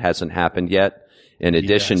song, It Hasn't Happened Yet, in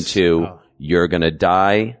addition to You're Gonna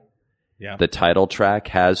Die, Yeah. the title track,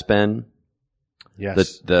 Has Been,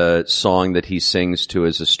 Yes. The song that he sings to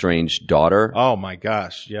his estranged daughter. Oh my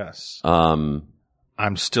gosh, yes. I'm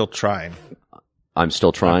still trying. I'm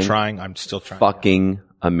still trying. I'm still trying. Fucking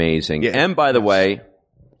amazing. Yeah. And by the way,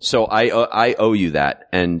 so I owe you that.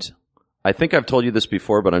 And I think I've told you this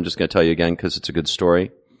before, but I'm just going to tell you again because it's a good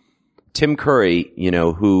story. Tim Curry,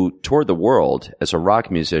 who toured the world as a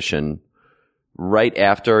rock musician right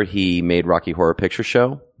after he made Rocky Horror Picture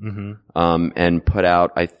Show, and put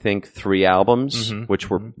out, I think, 3 albums, which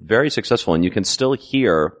were very successful. And you can still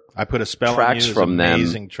hear I put a spell tracks on you. from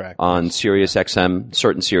them on Sirius XM,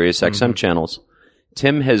 certain Sirius XM channels.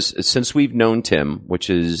 Tim has, since we've known Tim, which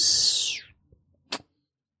is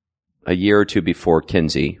a year or two before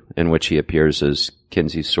Kinsey, in which he appears as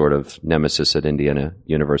Kinsey's sort of nemesis at Indiana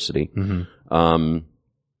University.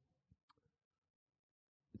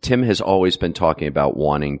 Tim has always been talking about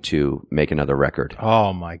wanting to make another record.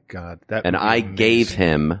 Oh my God. And I gave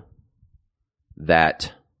him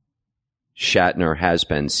that Shatner Has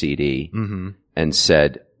Been CD and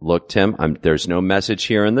said, look, Tim, there's no message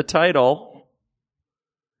here in the title.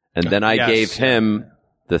 And then I gave him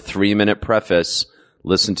the 3-minute preface.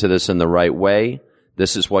 Listen to this in the right way.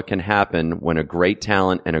 This is what can happen when a great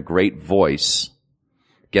talent and a great voice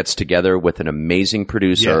gets together with an amazing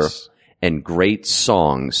producer and great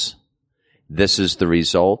songs. This is the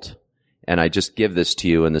result. And I just give this to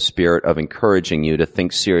you in the spirit of encouraging you to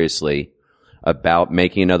think seriously about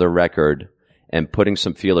making another record and putting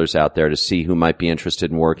some feelers out there to see who might be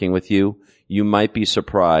interested in working with you. You might be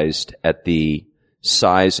surprised at the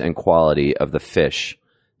size and quality of the fish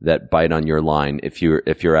that bite on your line if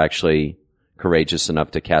you're actually courageous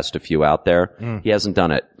enough to cast a few out there. He hasn't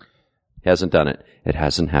done it. It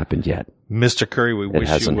hasn't happened yet. Mr. Curry, we wish you would. It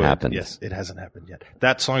hasn't happened. Yes, it hasn't happened yet.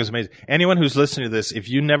 That song is amazing. Anyone who's listening to this, if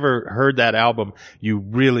you never heard that album, you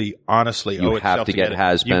really, honestly owe it have to get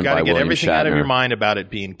Has Been by William Shatner. You've got to get everything out of your mind about it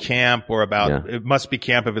being camp or about, it must be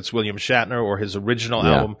camp if it's William Shatner or his original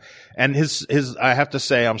album. And his, I have to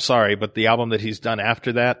say, I'm sorry, but the album that he's done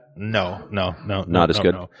after that, no. Not as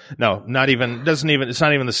good? No, not even, it's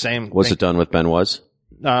not even the same. Was it done with Ben Was?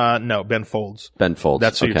 No, Ben Folds. Ben Folds.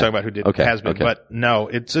 That's who you're talking about who did Has Been. But no,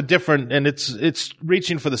 it's a different, and it's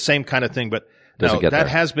reaching for the same kind of thing, but no, that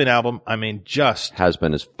Has Been album, I mean, just Has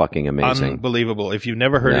Been is fucking amazing. Unbelievable. If you've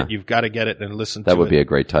never heard it, you've got to get it and listen to it. That would be a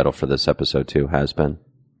great title for this episode too, Has Been.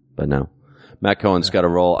 But no. Matt Cohen's got to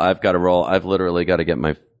roll. I've got to roll. I've literally got to get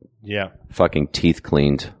my fucking teeth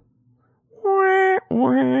cleaned.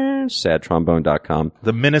 Sadtrombone.com.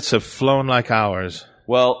 The minutes have flown like hours.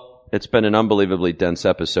 Well, it's been an unbelievably dense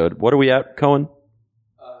episode. What are we at, Cohen?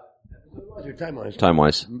 What's your time-wise?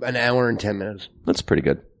 Time-wise. An hour and 10 minutes. That's pretty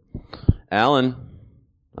good. Alan,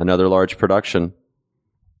 another large production.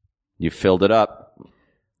 You filled it up.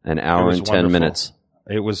 An hour and 10 minutes.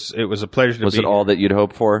 It was a pleasure to be here. Was it all that you'd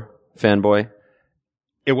hoped for, fanboy?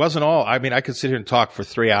 It wasn't all. I mean, I could sit here and talk for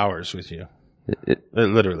 3 hours with you.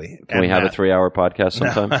 Literally. Can we have a 3-hour podcast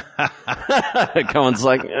sometime? Cohen's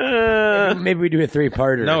like, maybe we do a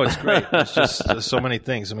 3-parter. No, it's great. It's just so many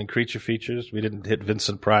things. I mean, Creature Features. We didn't hit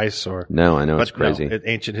Vincent Price or. No, I know it's crazy.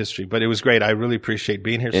 Ancient History, but it was great. I really appreciate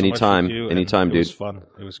being here. Anytime, so much with you. Anytime, dude. It was fun.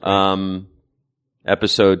 It was great.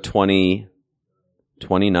 Episode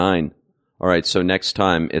 29. All right. So next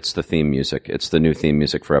time it's the theme music. It's the new theme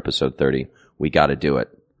music for episode 30. We got to do it.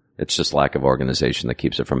 It's just lack of organization that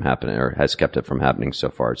keeps it from happening, or has kept it from happening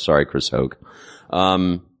so far. Sorry, Chris Hogue.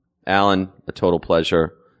 Alan, a total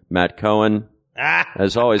pleasure. Matt Cohen,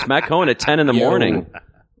 as always. Matt Cohen at 10 in the morning.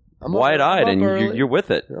 I'm wide-eyed, and you're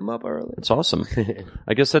with it. I'm up early. It's awesome.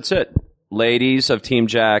 I guess that's it. Ladies of Team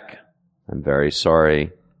Jack, I'm very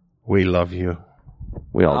sorry. We love you.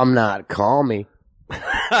 I'm not. Call me.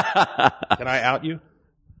 Can I out you?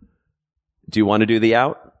 Do you want to do the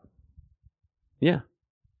out? Yeah.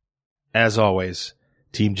 As always,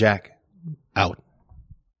 Team Jack, out.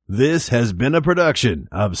 This has been a production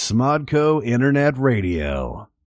of Smodco Internet Radio.